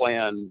thought the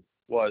plan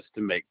was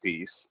to make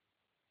peace?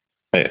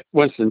 Yeah.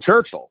 Winston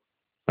Churchill.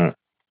 Hmm.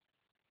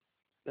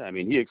 I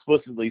mean, he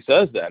explicitly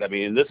says that. I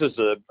mean, this is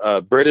a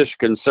British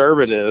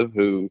conservative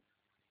who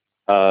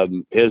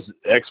his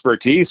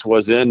expertise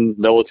was in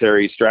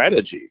military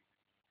strategy.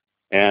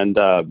 And,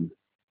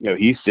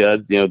 he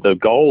said, the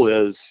goal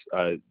is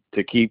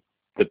to keep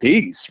the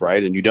peace,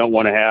 right? And you don't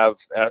want to have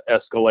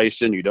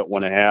escalation. You don't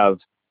want to have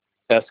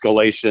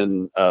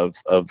escalation of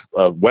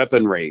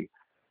weaponry.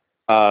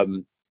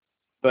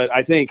 But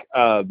I think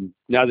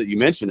now that you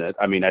mention it,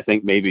 I mean, I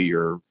think maybe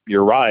you're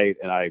right,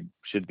 and I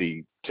should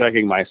be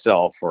checking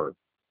myself for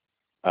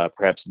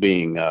perhaps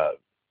being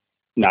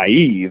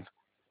naive.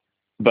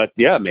 But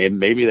yeah,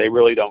 maybe they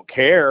really don't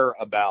care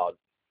about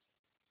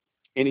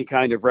any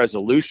kind of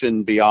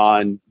resolution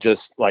beyond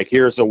just like,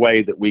 here's a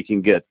way that we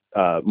can get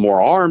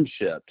more arms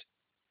shipped.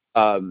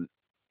 But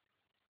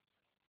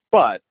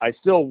I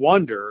still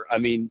wonder, I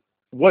mean,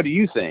 what do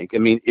you think? I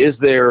mean, is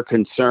there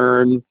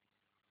concern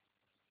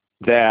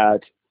that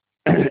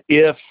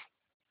if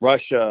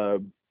Russia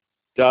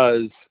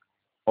does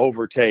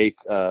overtake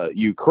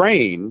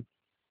Ukraine,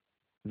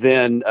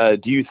 then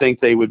do you think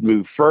they would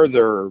move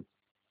further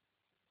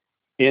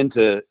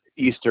into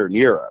Eastern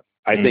Europe?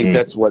 I think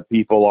that's what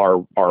people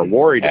are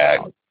worried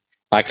about.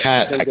 I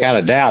kind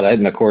of doubt it,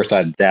 and of course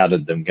I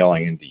doubted them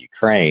going into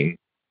Ukraine.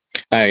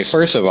 I mean,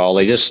 first of all,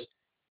 they just,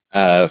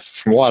 from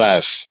what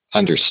I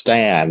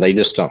understand, they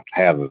just don't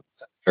have a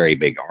very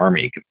big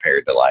army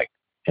compared to like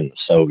in the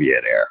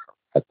Soviet era,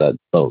 at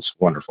those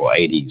wonderful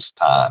 80s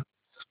time.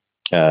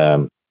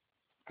 The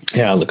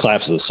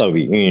collapse of the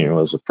Soviet Union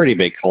was a pretty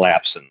big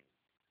collapse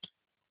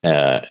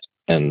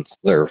and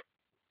their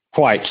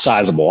quite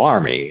sizable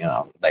army.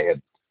 They had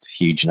a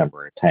huge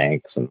number of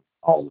tanks and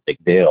all the big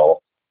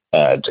deal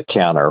to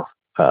counter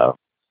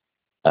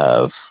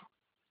the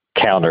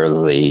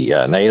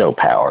NATO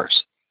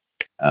powers.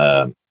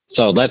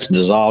 So that's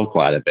dissolved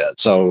quite a bit.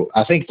 So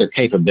I think their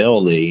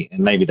capability,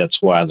 and maybe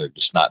that's why they're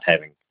just not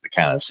having the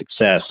kind of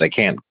success. They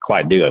can't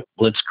quite do a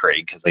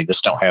blitzkrieg because they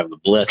just don't have the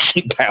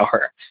blitzing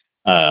power.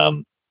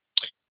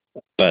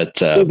 But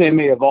they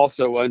may have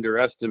also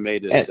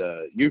underestimated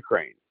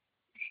Ukraine.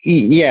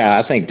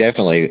 Yeah, I think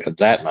definitely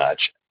that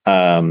much.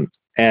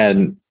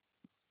 And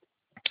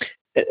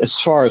as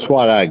far as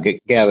what I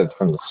gathered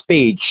from the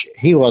speech,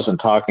 he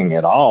wasn't talking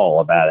at all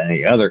about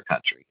any other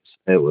countries.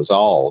 It was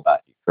all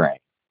about Ukraine.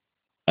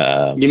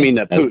 You mean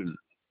that Putin?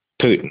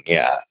 Putin,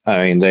 yeah.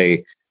 I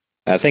mean,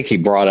 I think he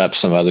brought up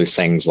some other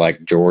things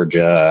like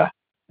Georgia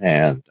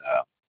and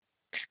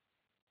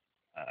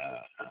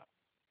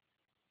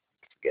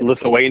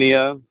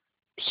Lithuania,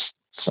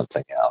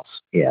 something else.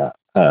 Yeah.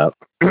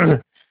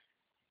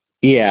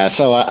 Yeah.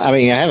 So I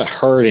mean, I haven't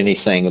heard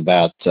anything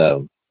about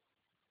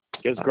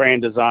his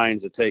grand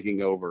designs of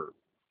taking over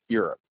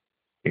Europe.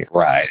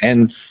 Right,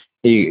 and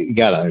you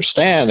got to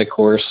understand, of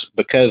course,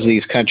 because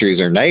these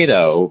countries are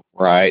NATO,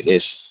 right?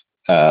 If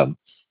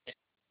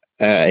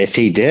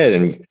he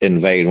did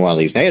invade one of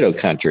these NATO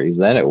countries,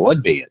 then it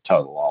would be a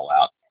total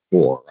all-out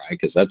war, right?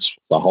 Because that's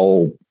the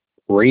whole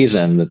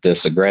reason that this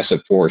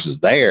aggressive force is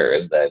there,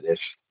 is that if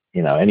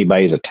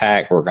anybody's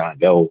attacked, we're going to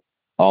go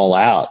all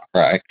out,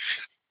 right?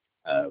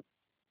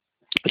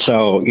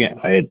 So yeah,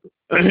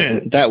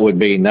 that would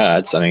be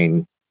nuts. I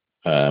mean,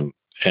 and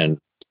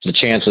the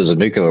chances of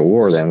nuclear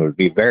war then would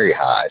be very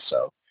high.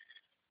 So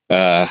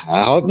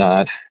I hope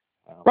not.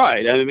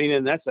 Right. I mean,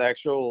 and that's an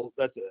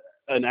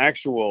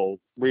actual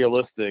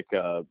realistic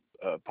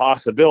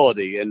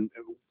possibility, and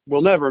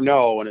we'll never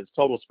know, and it's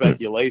total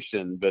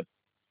speculation. But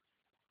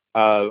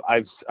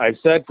I've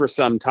said for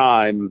some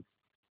time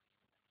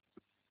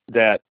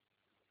that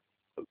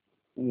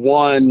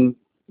one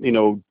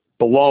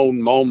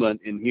blown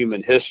moment in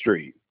human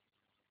history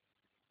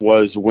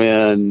was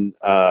when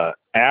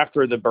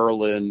after the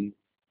Berlin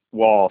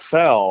Wall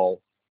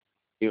fell,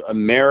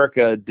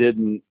 America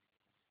didn't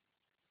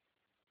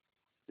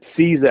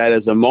see that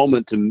as a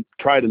moment to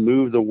try to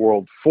move the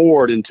world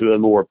forward into a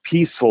more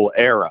peaceful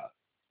era,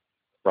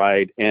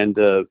 right? And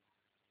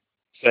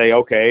say,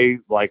 okay,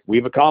 like,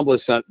 we've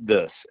accomplished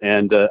this.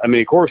 And I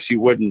mean, of course,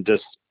 you wouldn't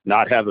just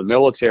not have a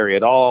military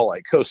at all,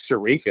 like Costa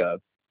Rica,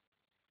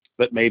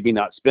 but maybe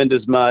not spend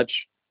as much,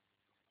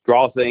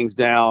 draw things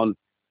down,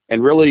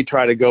 and really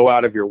try to go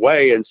out of your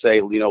way and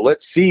say,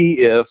 let's see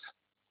if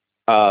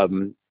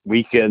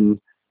we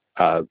can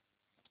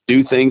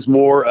do things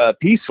more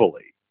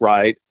peacefully,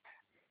 right?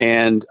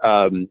 And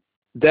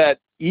that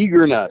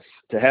eagerness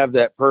to have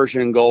that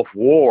Persian Gulf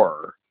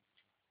War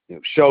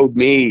showed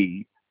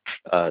me,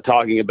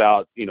 talking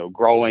about,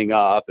 growing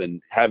up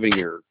and having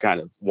your kind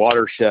of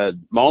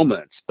watershed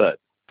moments, but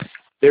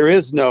there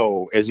is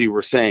no, as you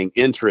were saying,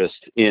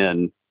 interest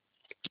in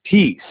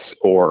peace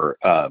or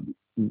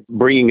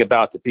bringing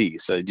about the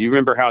peace. Do you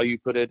remember how you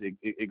put it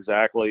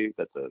exactly?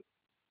 That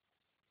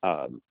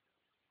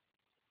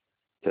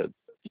to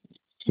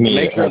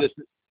make sure that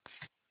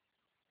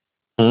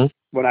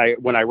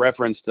when I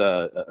referenced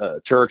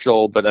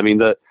Churchill, but I mean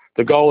the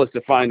goal is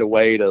to find a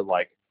way to,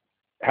 like,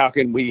 how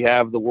can we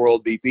have the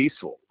world be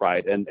peaceful,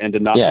 right? And to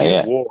not be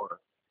at war.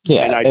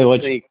 Yeah, and I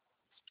think,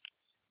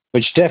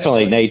 which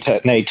definitely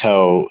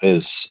NATO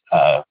is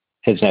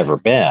has never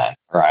been,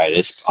 right?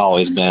 It's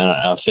always been an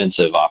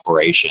offensive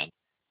operation.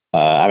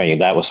 I mean,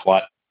 that was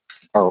what,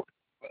 or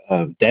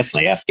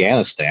definitely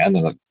Afghanistan,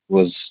 and it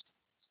was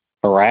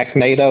Iraq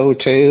NATO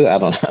too. I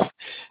don't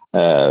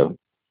know.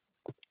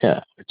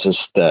 Yeah, it's just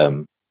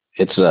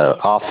it's an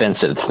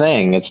offensive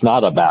thing. It's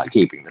not about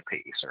keeping the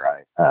peace,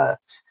 right?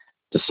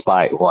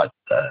 Despite what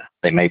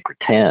they may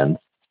pretend.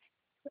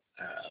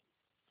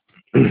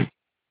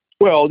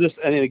 Well,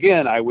 and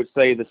again, I would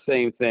say the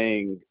same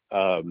thing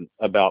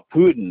about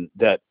Putin,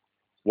 that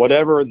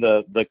whatever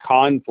the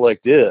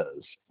conflict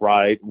is,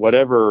 right?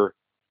 Whatever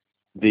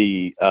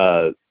the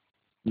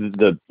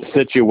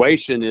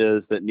situation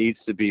is that needs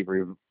to be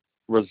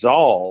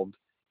resolved,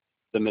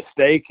 the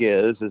mistake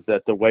is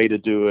that the way to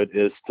do it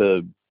is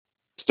to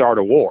start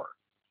a war,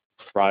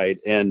 right?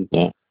 And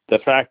the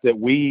fact that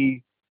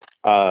we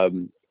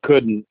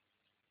couldn't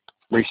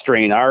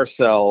restrain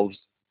ourselves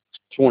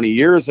 20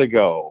 years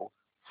ago,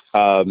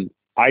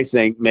 I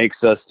think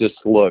makes us just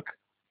look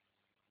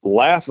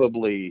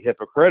laughably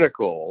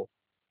hypocritical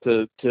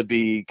to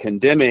be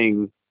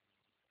condemning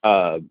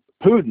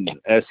Putin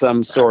as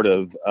some sort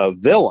of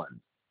villain,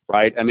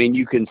 right? I mean,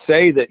 you can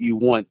say that you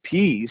want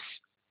peace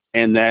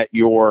and that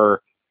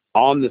you're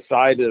on the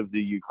side of the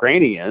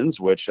Ukrainians,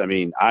 which, I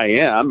mean, I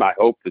am. I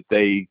hope that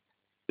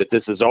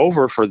this is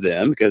over for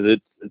them, because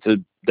it's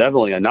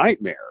definitely a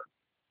nightmare.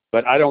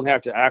 But I don't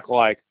have to act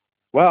like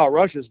wow,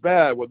 Russia's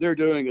bad. What they're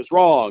doing is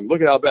wrong.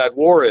 Look at how bad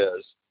war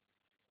is.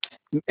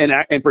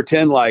 And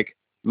pretend like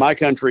my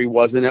country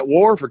wasn't at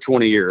war for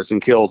 20 years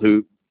and killed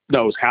who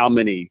knows how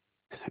many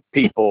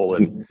people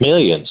and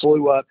millions,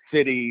 blew up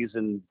cities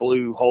and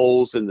blew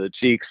holes in the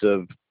cheeks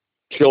of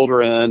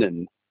children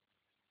and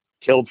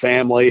killed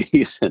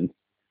families and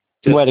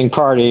wedding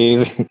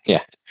parties.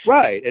 Yeah.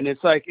 Right. And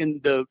it's like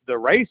in the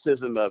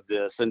racism of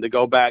this, and to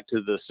go back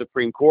to the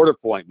Supreme Court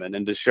appointment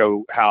and to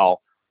show how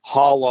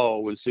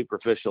hollow and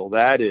superficial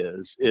that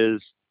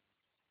is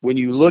when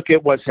you look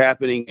at what's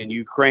happening in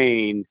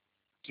Ukraine,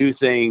 two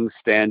things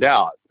stand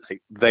out.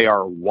 They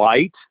are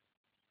white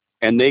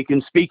and they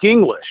can speak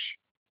English,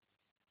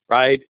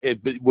 right?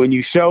 When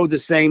you show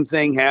the same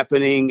thing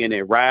happening in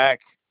Iraq,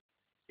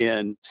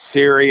 in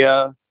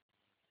Syria,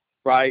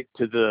 right,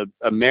 to the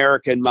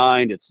American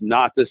mind, it's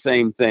not the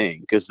same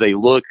thing because they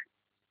look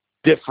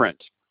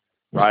different,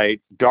 right?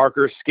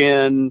 Darker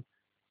skin,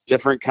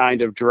 different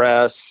kind of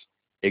dress,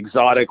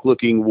 exotic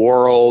looking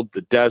world,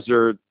 the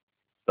desert,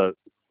 the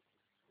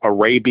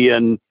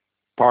Arabian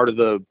part of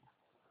the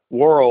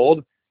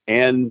world,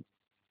 and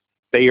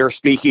they are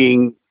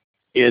speaking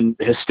in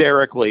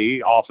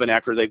hysterically, often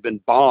after they've been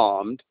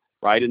bombed,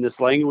 right, in this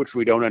language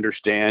we don't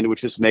understand,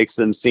 which just makes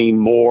them seem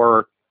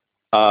more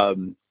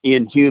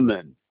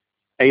inhuman,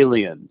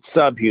 alien,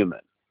 subhuman,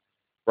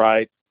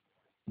 right?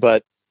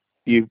 But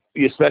you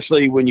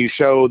especially when you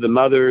show the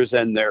mothers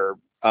and their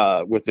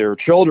with their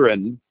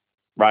children,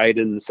 right,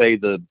 and say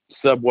the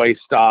subway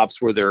stops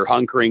where they're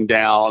hunkering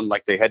down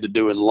like they had to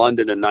do in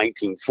London in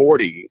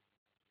 1940,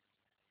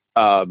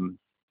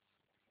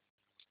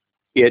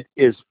 it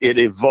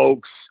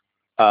evokes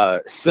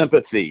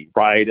sympathy,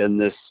 right, and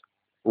this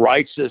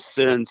righteous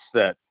sense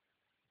that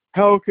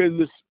how can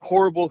this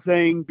horrible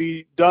thing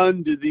be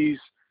done to these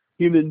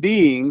human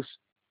beings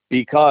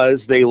because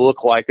they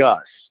look like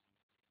us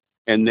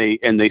and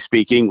they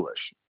speak English,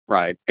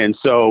 right? And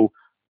so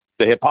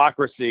the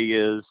hypocrisy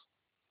is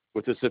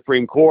with the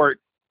Supreme Court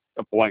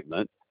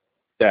appointment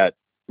that,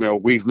 you know,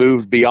 we've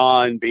moved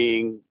beyond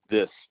being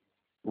this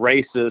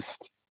racist,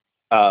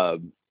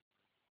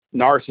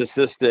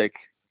 narcissistic,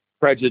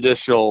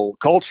 prejudicial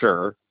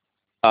culture,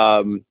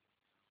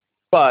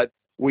 but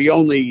we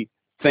only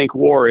think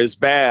war is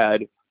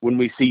bad when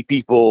we see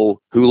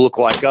people who look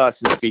like us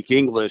and speak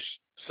English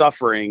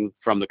suffering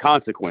from the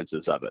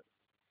consequences of it.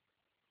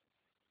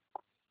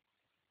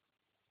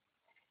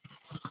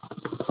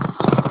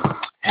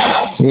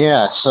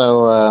 Yeah.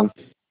 So,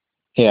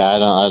 I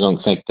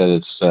don't think that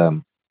it's,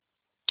 I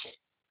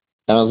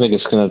don't think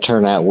it's going to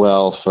turn out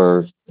well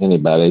for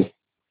anybody.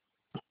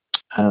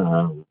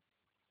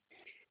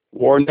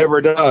 War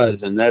never does.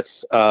 And that's,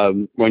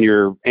 when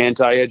you're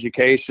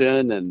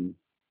anti-education and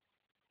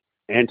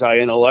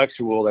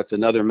anti-intellectual, that's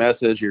another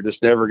message you're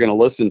just never going to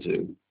listen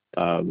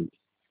to.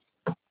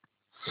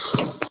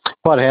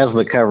 What has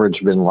the coverage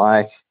been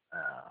like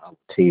on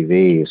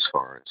TV as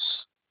far as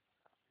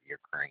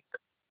Ukraine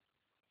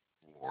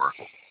war?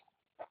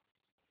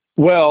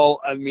 Well,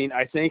 I mean,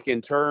 I think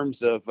in terms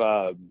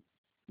of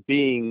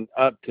being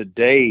up to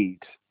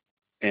date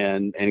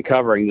and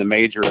covering the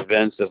major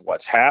events of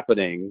what's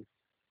happening,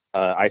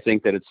 I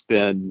think that it's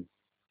been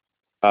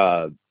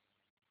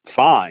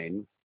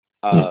fine,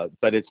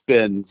 but it's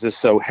been just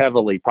so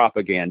heavily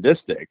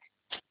propagandistic,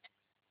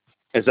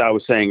 as I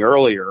was saying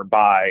earlier,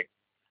 by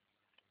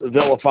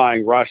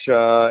vilifying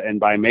Russia and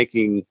by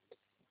making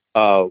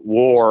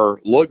war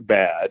look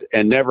bad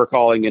and never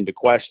calling into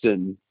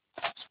question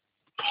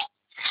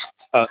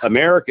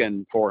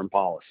American foreign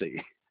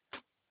policy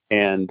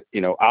and, you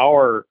know,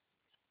 our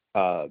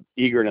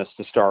eagerness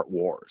to start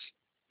wars.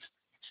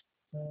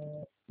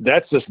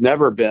 That's just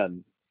never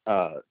been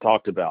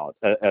talked about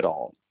at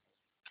all.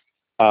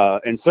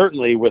 And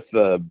certainly with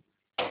the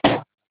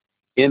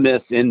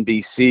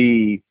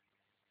MSNBC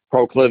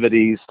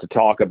proclivities to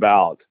talk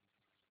about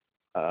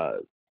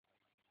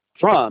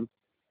Trump,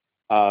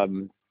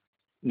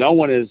 no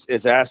one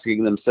is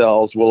asking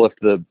themselves, well, if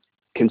the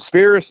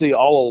conspiracy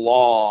all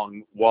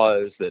along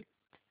was that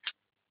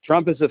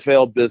Trump is a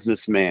failed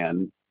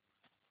businessman,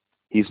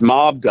 he's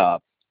mobbed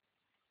up,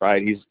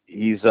 right?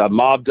 He's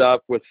mobbed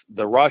up with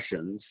the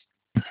Russians.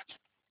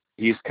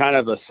 He's kind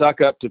of a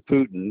suck up to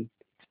Putin.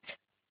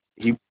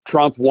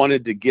 Trump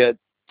wanted to get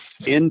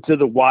into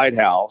the White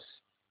House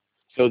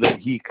so that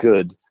he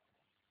could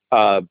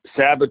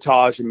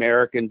sabotage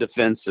American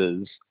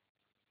defenses,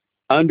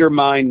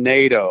 undermine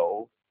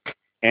NATO,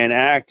 and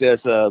act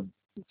as a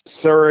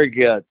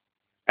surrogate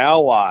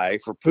ally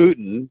for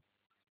Putin.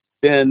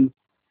 Then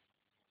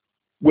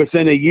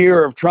within a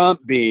year of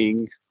Trump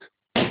being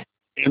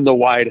in the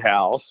White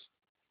House,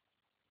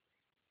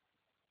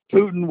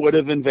 Putin would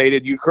have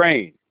invaded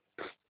Ukraine,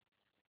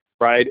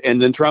 right?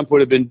 And then Trump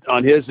would have been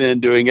on his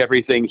end doing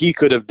everything he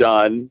could have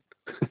done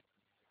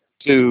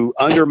to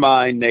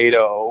undermine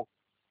NATO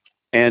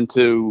and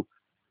to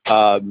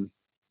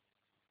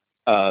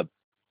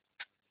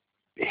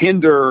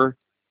hinder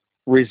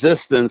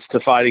resistance to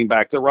fighting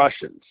back the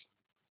Russians,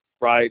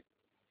 right?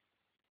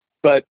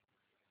 But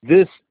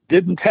this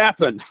didn't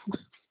happen.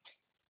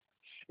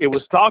 it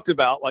was talked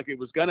about like it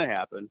was going to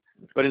happen,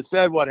 but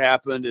instead what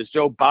happened is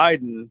Joe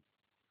Biden,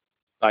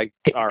 like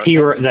our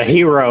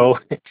hero,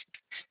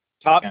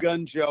 Top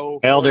Gun Joe,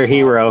 elder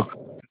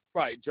hero,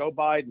 right? Joe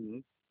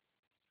Biden,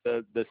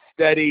 the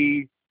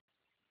steady,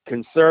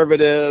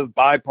 conservative,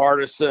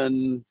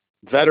 bipartisan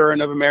veteran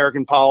of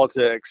American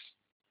politics,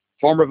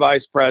 former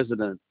vice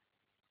president,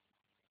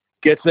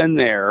 gets in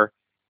there,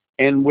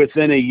 and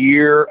within a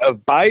year of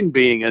Biden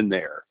being in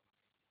there,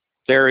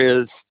 there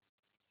is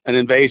an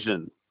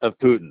invasion of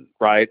Putin,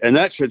 right? And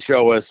that should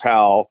show us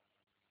how,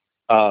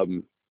 I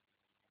mean,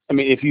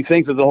 if you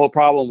think that the whole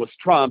problem was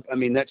Trump, I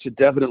mean, that should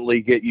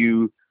definitely get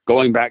you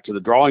going back to the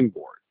drawing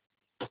board,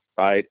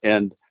 right?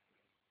 And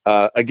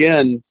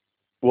again,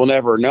 we'll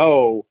never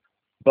know,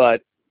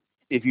 but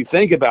if you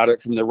think about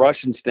it from the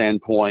Russian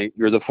standpoint,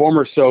 you're the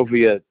former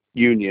Soviet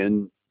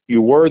Union,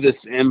 you were this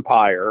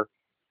empire,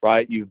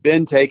 right? You've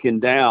been taken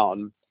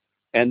down,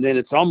 and then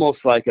it's almost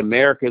like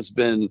America's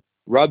been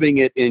rubbing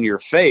it in your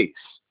face,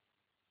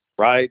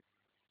 right?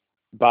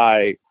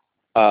 By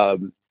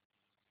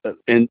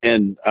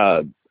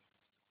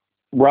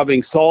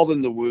rubbing salt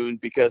in the wound,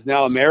 because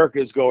now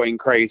America's going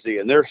crazy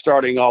and they're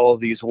starting all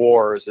of these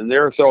wars and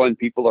they're throwing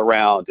people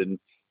around, and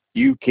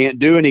you can't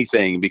do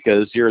anything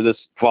because you're this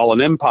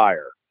fallen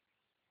empire.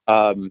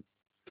 And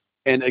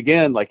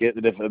again, like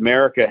if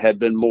America had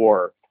been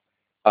more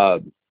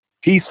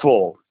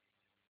peaceful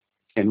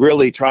and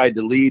really tried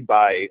to lead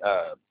by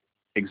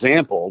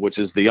example, which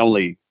is the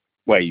only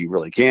way you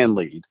really can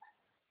lead,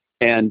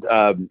 and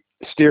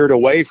steered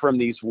away from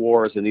these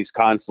wars and these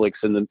conflicts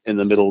in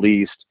the Middle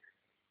East,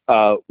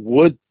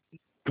 would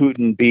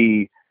Putin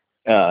be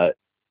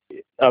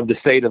of the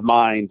state of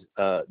mind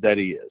that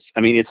he is?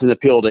 I mean, it's an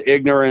appeal to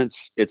ignorance.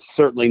 It's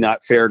certainly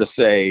not fair to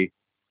say,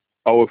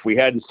 oh, if we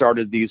hadn't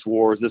started these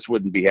wars, this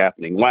wouldn't be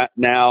happening.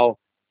 Now,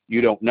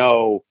 you don't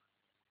know.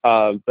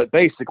 But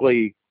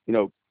basically, you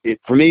know,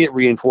 for me, it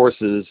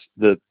reinforces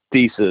the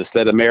thesis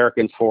that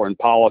American foreign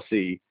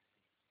policy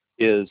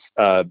is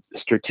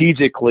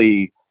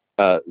strategically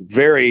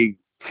very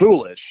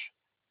foolish,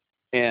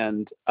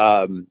 and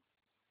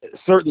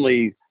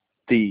certainly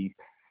the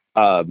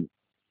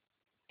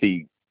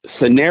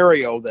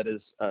scenario that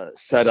is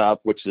set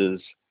up, which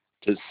is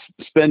to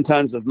spend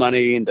tons of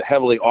money and to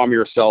heavily arm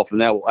yourself, and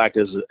that will act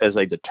as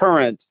a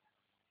deterrent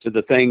to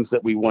the things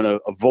that we want to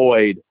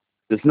avoid,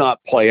 does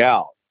not play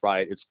out,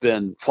 right? It's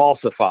been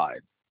falsified.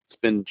 It's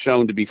been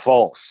shown to be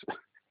false.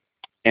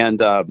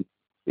 And you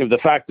know, the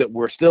fact that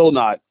we're still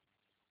not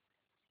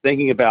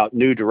thinking about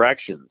new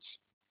directions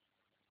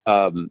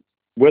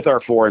with our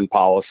foreign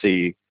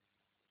policy,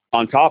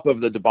 on top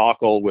of the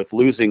debacle with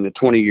losing the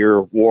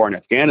 20-year war in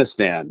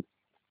Afghanistan,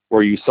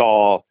 where you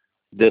saw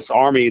this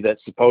army that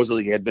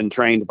supposedly had been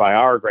trained by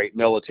our great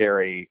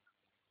military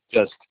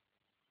just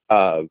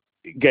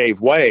gave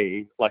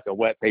way like a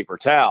wet paper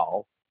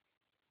towel.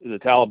 The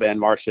Taliban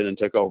marched in and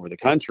took over the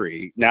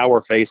country. Now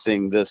we're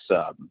facing this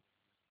threat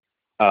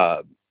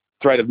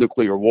of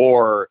nuclear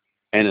war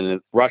and a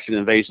Russian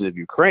invasion of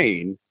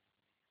Ukraine.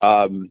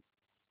 I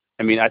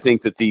mean, I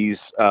think that these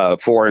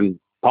foreign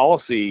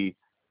policy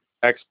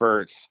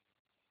experts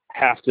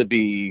have to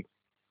be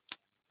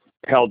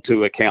held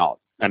to account.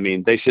 I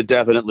mean, they should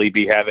definitely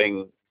be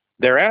having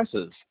their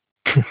asses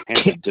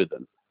handed to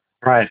them.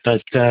 Right,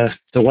 but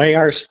the way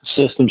our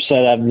system's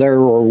set up, they're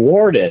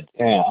rewarded.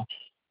 Yeah,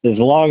 as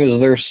long as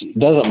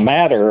doesn't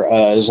matter.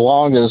 As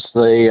long as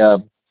they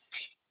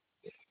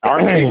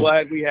aren't we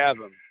glad we have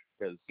them,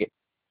 because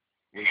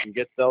we can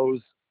get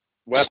those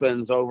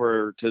weapons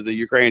over to the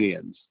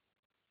Ukrainians.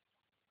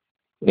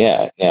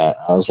 Yeah.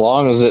 As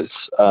long as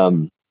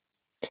it's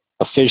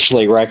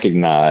officially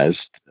recognized,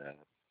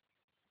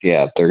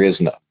 yeah,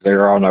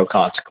 there are no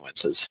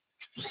consequences.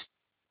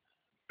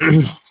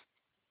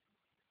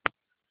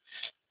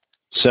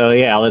 So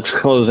yeah, let's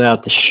close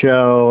out the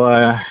show.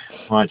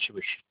 Why don't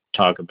we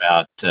talk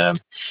about?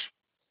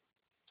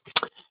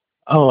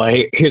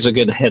 Here's a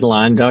good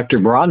headline: Dr.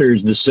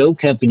 Bronner's The Soap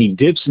Company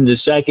dips into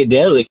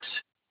psychedelics.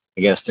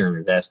 I guess they're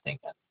investing.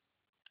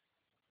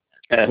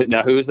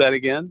 Now, who is that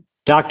again?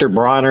 Dr.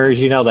 Bronner's.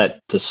 You know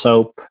that the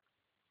soap.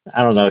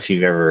 I don't know if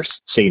you've ever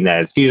seen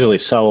that. It's usually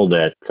sold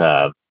at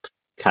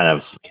kind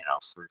of,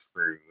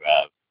 through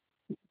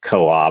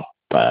co-op.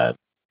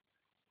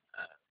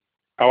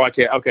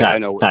 Okay, I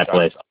know what type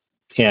place.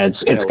 Yeah,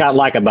 it's got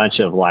like a bunch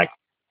of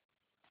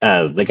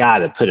the guy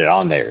that put it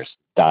on there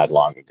died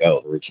long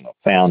ago, the original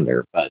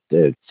founder, but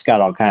it's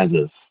got all kinds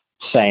of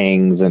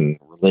sayings and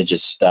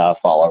religious stuff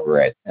all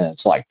over it, and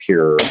it's like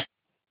pure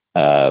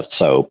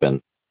soap,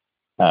 and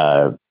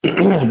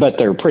but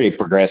they're a pretty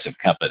progressive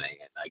company,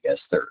 and I guess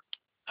they're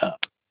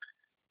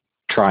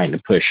trying to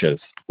push of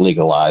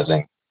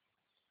legalizing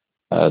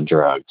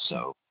drugs.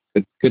 So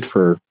good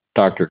for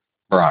Dr.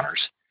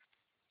 Bronner's.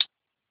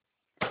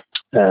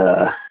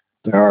 There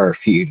are a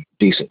few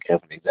decent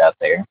companies out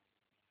there.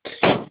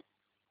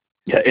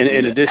 Yeah,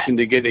 in addition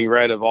to getting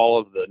rid of all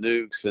of the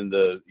nukes and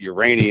the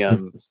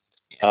uranium,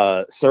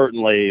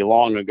 certainly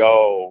long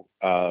ago,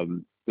 I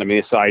mean,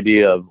 this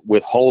idea of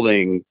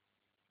withholding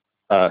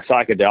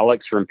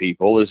psychedelics from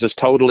people is just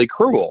totally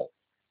cruel.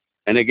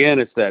 And again,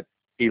 it's that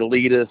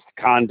elitist,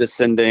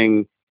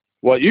 condescending,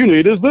 what you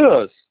need is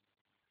this.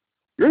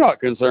 You're not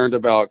concerned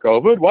about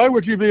COVID. Why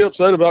would you be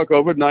upset about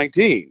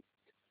COVID-19?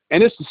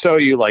 And it's to show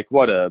you like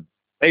what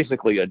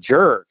basically a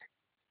jerk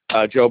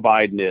Joe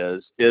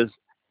Biden is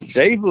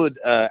David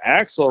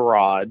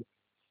Axelrod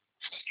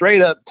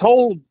straight up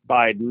told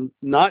Biden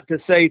not to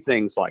say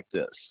things like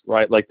this,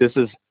 right? Like, this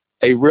is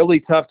a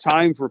really tough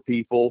time for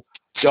people.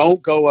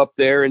 Don't go up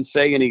there and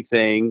say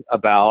anything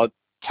about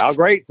how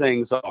great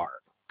things are.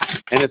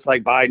 And it's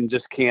like Biden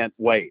just can't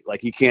wait.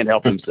 Like, he can't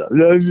help himself.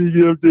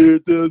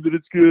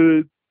 It's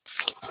good.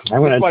 I'm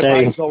going to say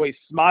Biden's always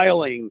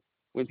smiling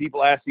when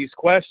people ask these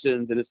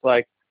questions, and it's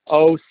like,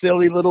 oh,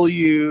 silly little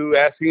you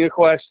asking a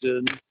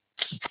question.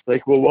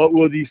 Like, well, what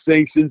will these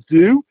sanctions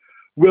do?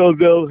 Well,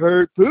 they'll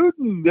hurt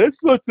Putin. That's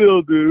what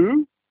they'll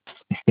do.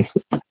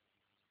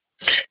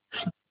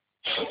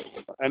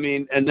 I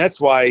mean, and that's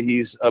why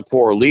he's a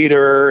poor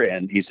leader,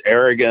 and he's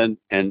arrogant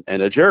and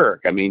a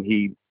jerk. I mean,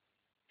 he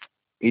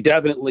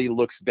definitely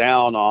looks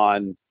down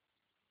on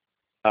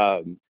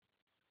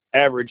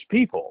average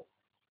people,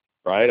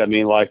 right? I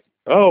mean, like,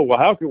 oh,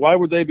 well, why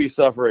would they be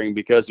suffering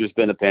because there's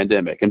been a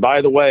pandemic? And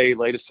by the way,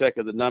 latest check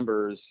of the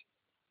numbers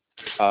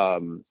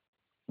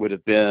would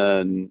have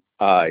been,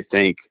 I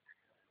think,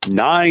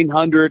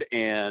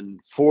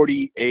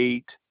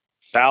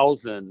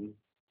 948,000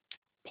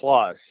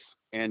 plus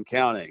and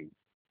counting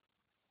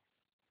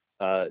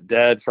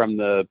dead from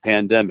the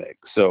pandemic.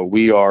 So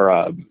we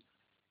are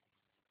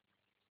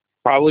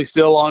probably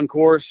still on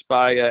course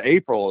by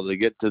April to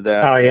get to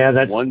that. Oh yeah,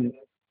 that's one.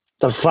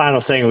 The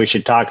final thing we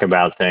should talk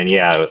about then.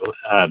 Yeah,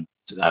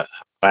 glad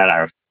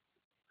I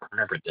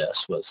remembered this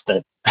was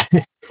that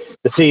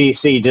the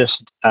CDC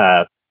just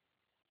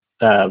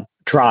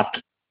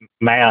dropped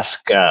mask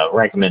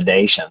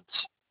recommendations.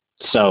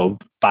 So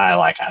by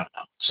like, I don't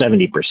know,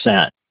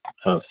 70%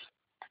 of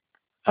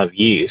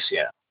use.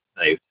 Yeah,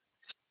 I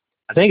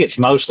think it's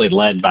mostly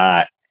led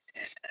by.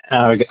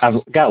 I've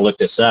got to look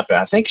this up.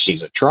 I think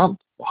she's a Trump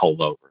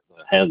holdover,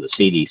 the head of the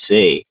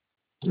CDC,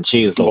 and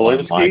she is the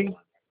one. Like,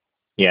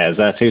 yeah, is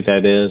that who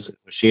that is?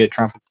 Was she a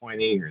Trump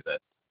appointee or that?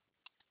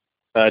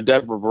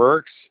 Deborah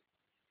Birx,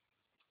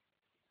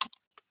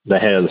 the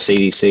head of the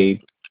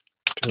CDC.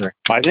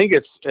 I think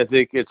it's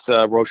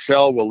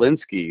Rochelle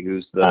Walensky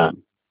who's the.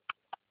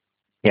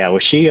 Yeah,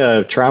 was she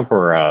a Trump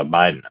or a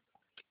Biden?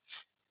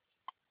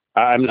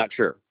 I'm not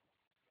sure.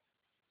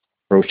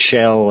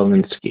 Rochelle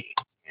Walensky.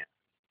 Yeah.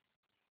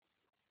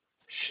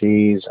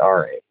 She's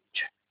our age.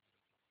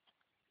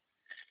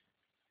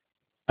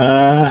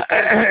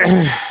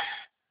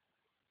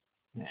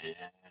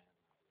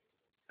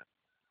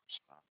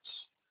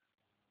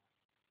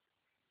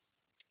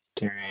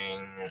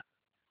 During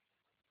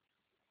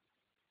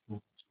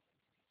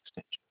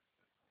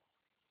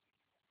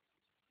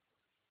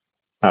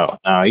oh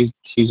no,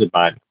 she's a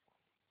Biden.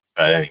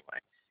 But anyway,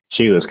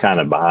 she was kind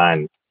of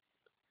behind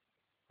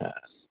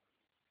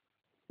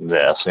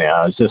this.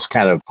 Yeah, it's just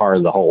kind of part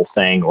of the whole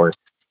thing. Where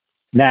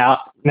now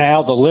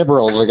the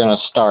liberals are going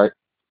to start,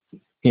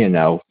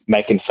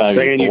 making fun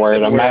of you for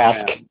wearing a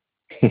mask.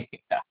 Yeah.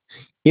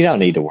 You don't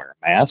need to wear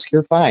a mask.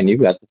 You're fine. You've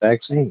got the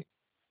vaccine.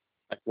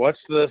 Like, what's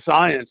the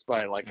science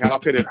by? Like, how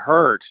could it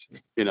hurt?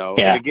 Yeah.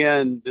 And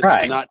again, this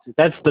right. is not.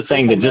 That's the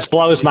thing that just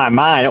blows my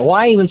mind.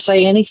 Why even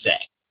say anything?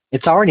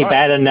 It's already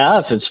bad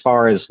enough as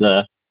far as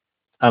the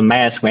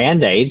mask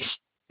mandates.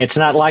 It's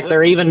not like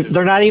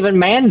they're not even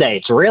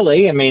mandates,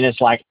 really. I mean,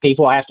 it's like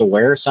people have to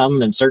wear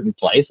some in certain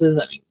places.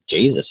 I mean,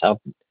 Jesus, Right.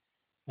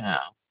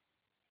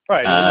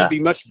 And it'd be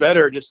much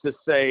better just to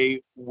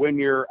say, when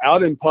you're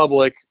out in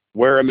public,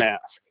 wear a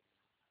mask.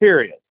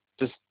 Period.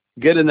 Just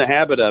get in the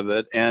habit of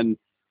it, and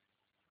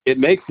it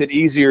makes it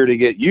easier to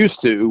get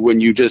used to when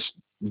you just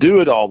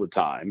do it all the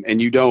time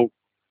and you don't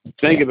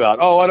think about,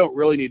 oh, I don't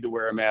really need to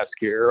wear a mask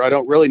here, or I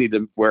don't really need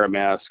to wear a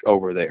mask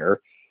over there.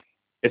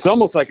 It's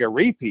almost like a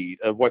repeat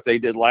of what they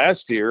did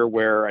last year,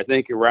 where I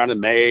think around in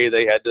May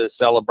they had to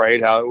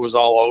celebrate how it was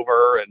all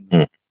over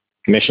and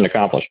mission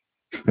accomplished.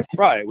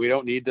 Right. We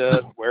don't need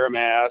to wear a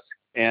mask.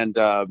 And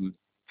definitely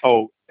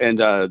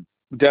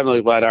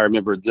glad I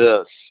remembered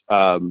this.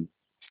 In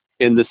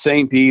the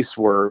same piece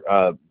where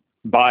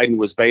Biden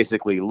was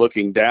basically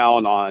looking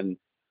down on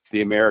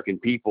the American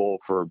people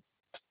for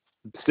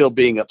still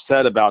being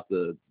upset about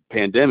the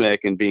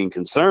pandemic and being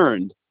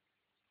concerned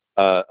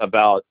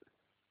about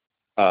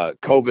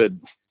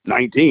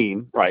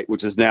COVID-19, right,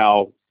 which is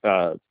now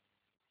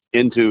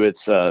into its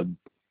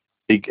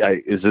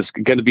is this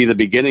going to be the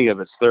beginning of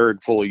its third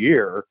full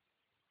year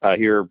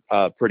here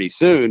pretty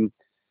soon,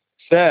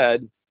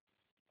 said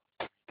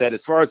that as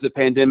far as the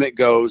pandemic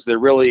goes, there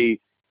really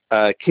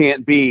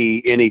can't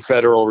be any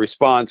federal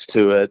response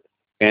to it,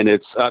 and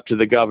it's up to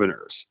the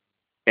governors.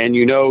 And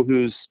you know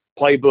whose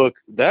playbook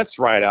that's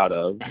right out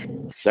of?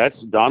 That's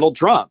Donald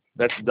Trump.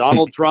 That's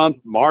Donald Trump,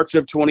 March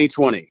of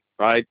 2020,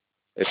 right?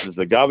 This is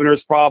the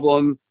governor's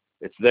problem.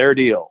 It's their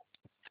deal,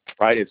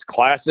 right? It's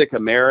classic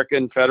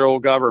American federal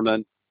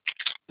government.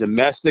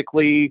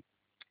 Domestically,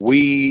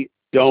 we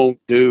don't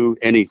do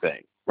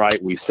anything,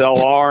 right? We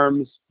sell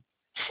arms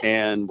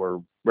and we're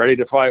ready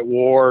to fight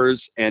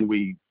wars, and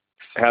we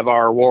have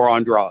our war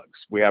on drugs.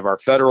 We have our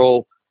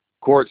federal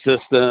court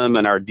system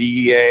and our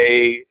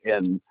DEA,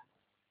 and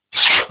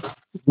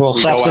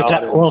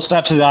we'll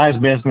subsidize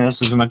business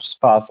as much as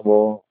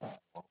possible.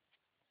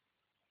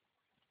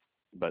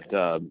 But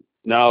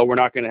no, we're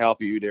not going to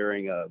help you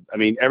during. I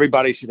mean,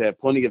 everybody should have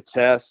plenty of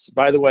tests.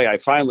 By the way, I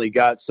finally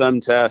got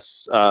some tests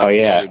the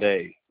other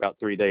day, about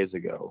 3 days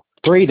ago.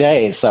 3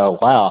 days. So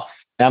wow.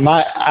 Now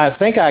I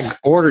think I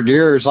ordered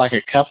yours like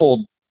a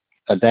couple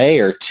a day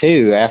or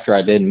two after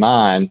I did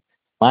mine.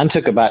 Mine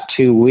took about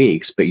 2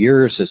 weeks, but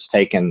yours has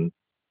taken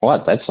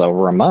what? That's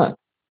over a month.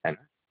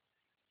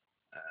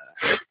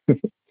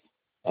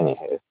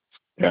 Anywho,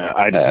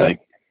 I just think.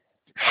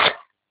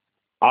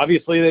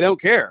 Obviously, they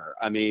don't care.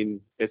 I mean,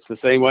 it's the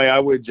same way I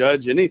would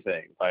judge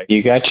anything. Like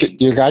you got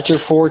your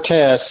 4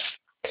 tests.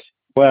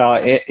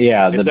 Well,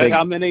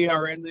 how many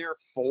are in there?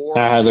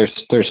 4. There's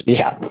 4.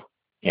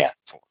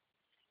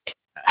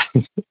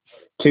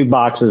 2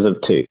 boxes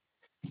of 2.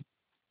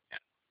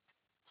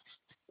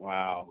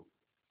 Wow.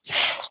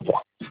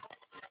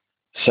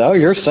 So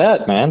you're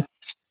set, man.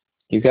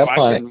 You got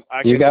plenty.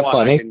 You got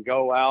plenty. I can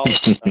go out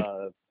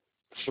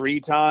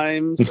 3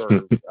 times,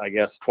 or I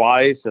guess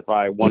twice, if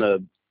I want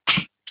to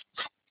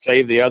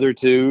save the other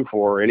 2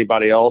 for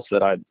anybody else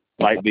that I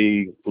might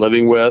be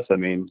living with. I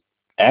mean,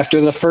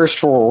 after the first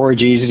 4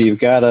 orgies, you've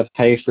got to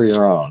pay for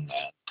your own,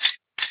 man.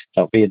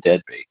 Don't be a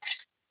deadbeat.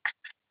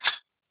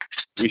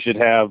 We should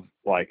have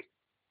like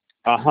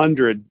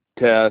 100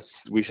 tests.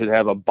 We should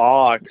have a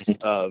box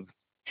of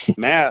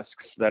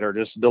masks that are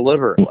just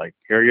delivered. Like,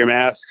 here are your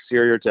masks,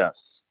 here are your tests.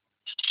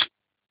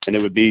 And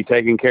it would be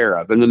taken care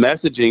of. And the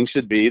messaging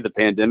should be, the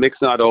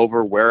pandemic's not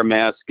over. Wear a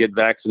mask, get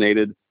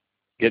vaccinated,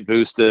 get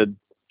boosted.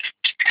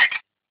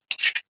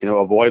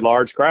 Avoid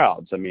large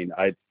crowds. I mean,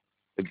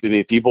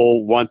 if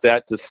people want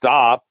that to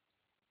stop,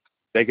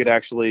 they could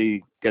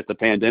actually get the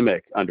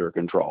pandemic under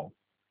control.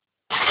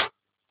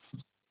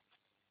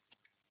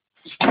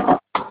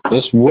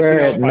 Just wear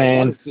it,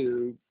 man.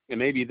 And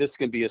maybe this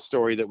can be a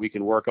story that we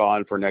can work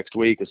on for next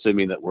week,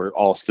 assuming that we're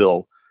all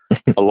still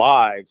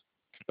alive.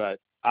 But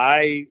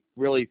I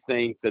really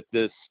think that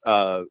this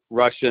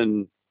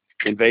Russian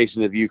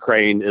invasion of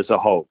Ukraine is a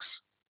hoax.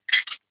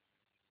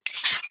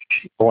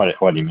 What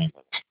do you mean?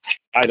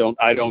 I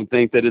don't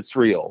think that it's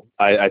real.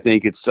 I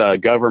think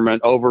it's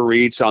government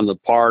overreach on the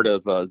part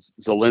of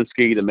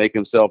Zelensky to make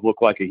himself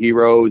look like a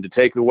hero and to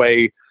take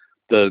away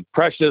the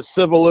precious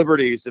civil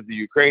liberties of the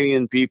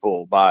Ukrainian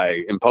people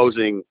by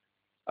imposing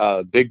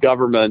big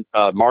government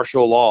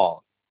martial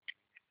law.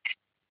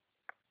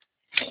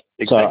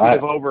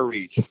 Executive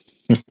overreach.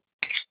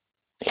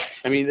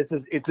 I mean,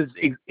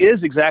 it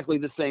is exactly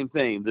the same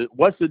thing.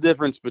 What's the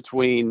difference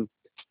between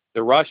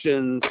the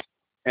Russians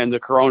and the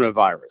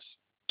coronavirus?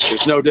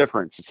 There's no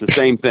difference. It's the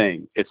same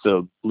thing. It's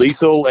a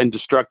lethal and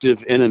destructive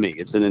enemy.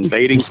 It's an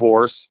invading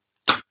force.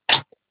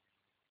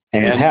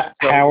 And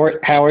how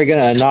are we going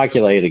to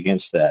inoculate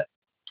against that?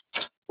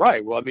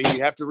 Right. Well, I mean,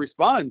 you have to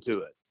respond to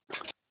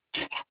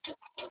it.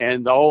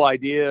 And the whole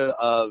idea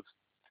of,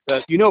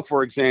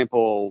 for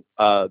example,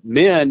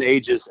 men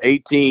ages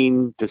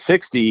 18 to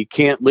 60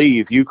 can't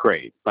leave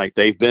Ukraine. Like,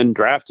 they've been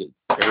drafted.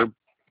 They're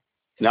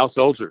now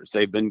soldiers.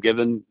 They've been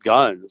given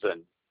guns,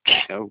 and,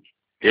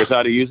 here's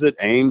how to use it.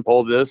 Aim,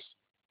 pull this.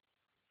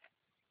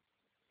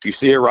 If you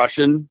see a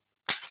Russian,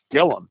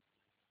 kill him.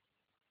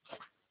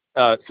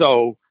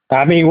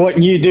 I mean,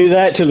 wouldn't you do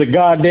that to the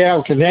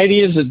goddamn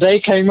Canadians that they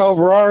came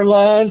over our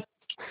line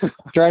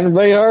trying to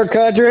be our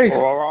country?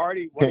 What do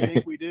you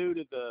think we do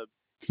to the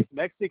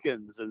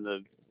Mexicans and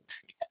the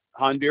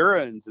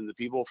Hondurans and the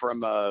people from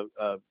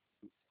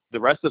the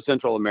rest of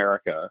Central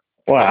America?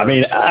 Well, I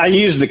mean, I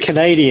use the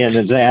Canadian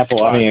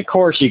example. I mean, of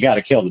course, you got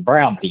to kill the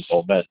brown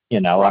people, but I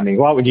mean,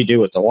 what would you do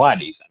with the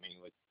whiteys?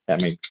 I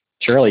mean,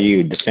 surely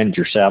you defend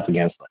yourself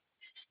against the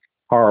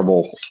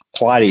horrible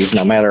whiteys,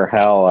 no matter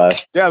how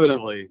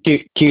definitely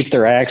cute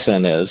their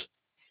accent is.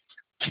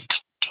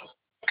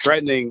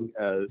 Threatening,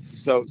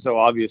 so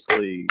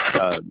obviously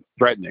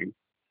threatening.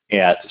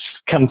 Yeah,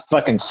 come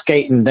fucking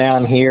skating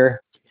down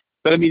here.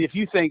 But I mean, if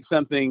you think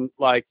something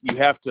like you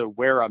have to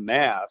wear a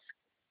mask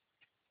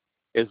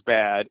is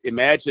bad,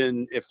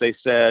 imagine if they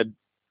said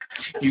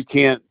you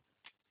can't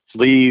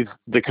leave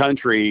the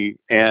country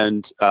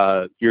and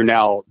you're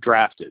now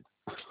drafted.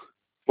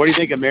 What do you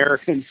think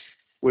Americans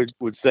would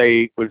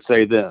say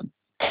then?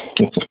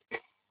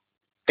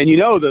 And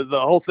the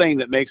whole thing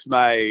that makes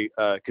my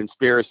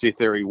conspiracy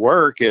theory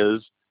work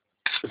is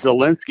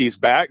Zelensky's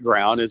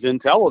background is in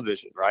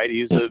television, right?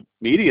 He's a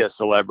media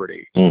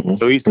celebrity. Mm-hmm.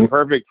 So he's the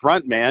perfect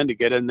front man to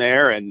get in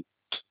there. And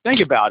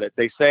think about it.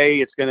 They say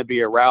it's going to be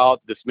a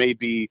rout. This may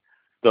be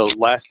the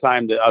last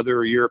time that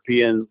other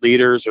European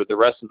leaders or the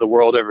rest of the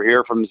world ever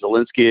hear from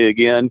Zelensky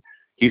again.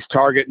 He's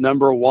target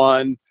number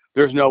 1.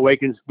 There's no way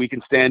we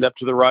can stand up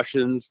to the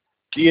Russians.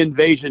 The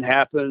invasion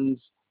happens,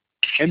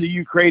 and the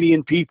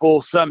Ukrainian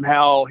people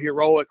somehow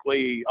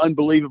heroically,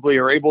 unbelievably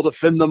are able to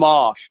fend them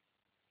off.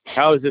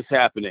 How is this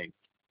happening?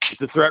 Is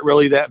the threat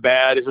really that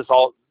bad? Is this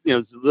all,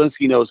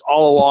 Zelensky knows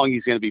all along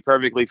he's going to be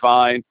perfectly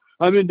fine.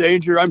 I'm in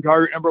danger. I'm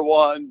target number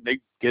one. They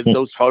get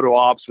those photo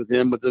ops with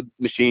him with the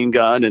machine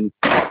gun, and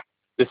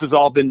this has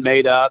all been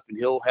made up, and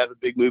he'll have a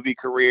big movie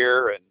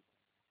career, and,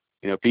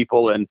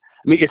 people. And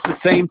I mean, it's the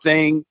same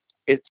thing.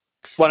 It's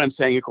what I'm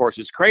saying, of course,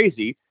 is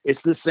crazy. It's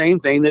the same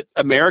thing that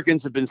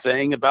Americans have been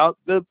saying about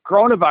the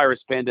coronavirus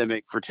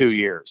pandemic for 2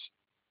 years.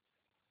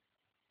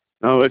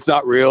 No, it's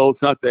not real.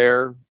 It's not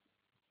there.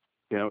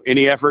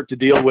 Any effort to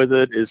deal with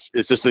it is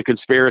just a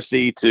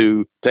conspiracy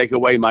to take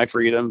away my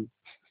freedom.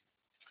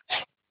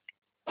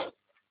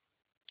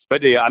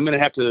 But yeah, I'm going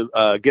to have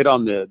to get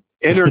on the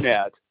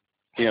internet,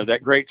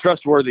 that great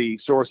trustworthy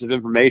source of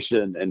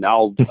information, and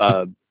I'll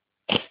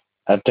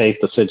update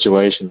the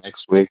situation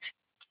next week.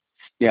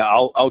 Yeah,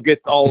 I'll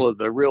get all of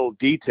the real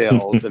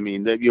details. I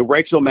mean,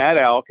 Rachel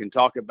Maddow can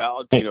talk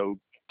about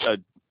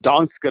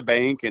Danske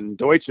Bank and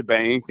Deutsche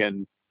Bank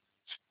and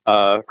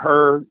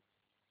her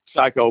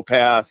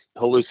psychopath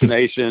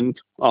hallucination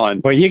on.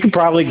 Well, you can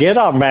probably get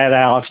on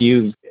Maddow if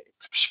you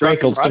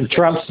sprinkled some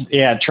Trump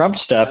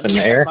stuff in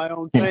there. My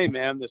own thing,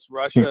 man. This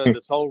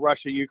whole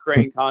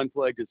Russia-Ukraine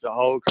conflict is a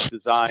hoax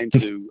designed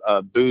to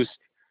boost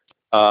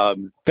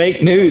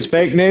fake news.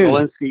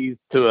 Zelensky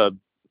to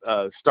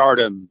a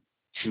stardom,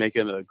 make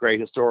him a great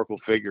historical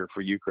figure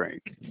for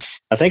Ukraine.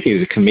 I think he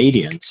was a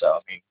comedian, so I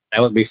mean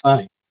that would be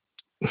funny.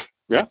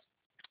 Yeah.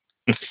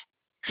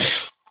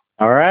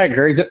 All right,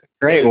 great.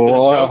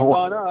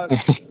 On us.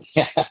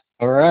 Yeah.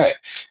 All right.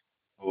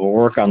 We'll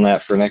work on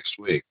that for next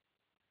week.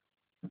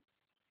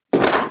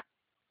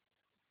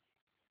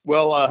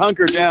 Well,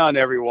 hunker down,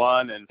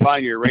 everyone, and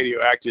find your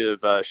radioactive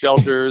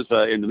shelters.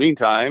 In the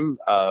meantime,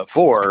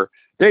 for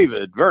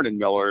David Vernon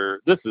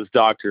Miller, this is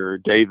Dr.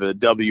 David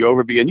W.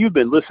 Overby, and you've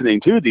been listening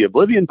to the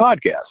Oblivion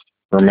Podcast.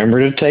 Remember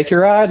to take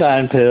your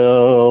iodine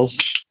pills.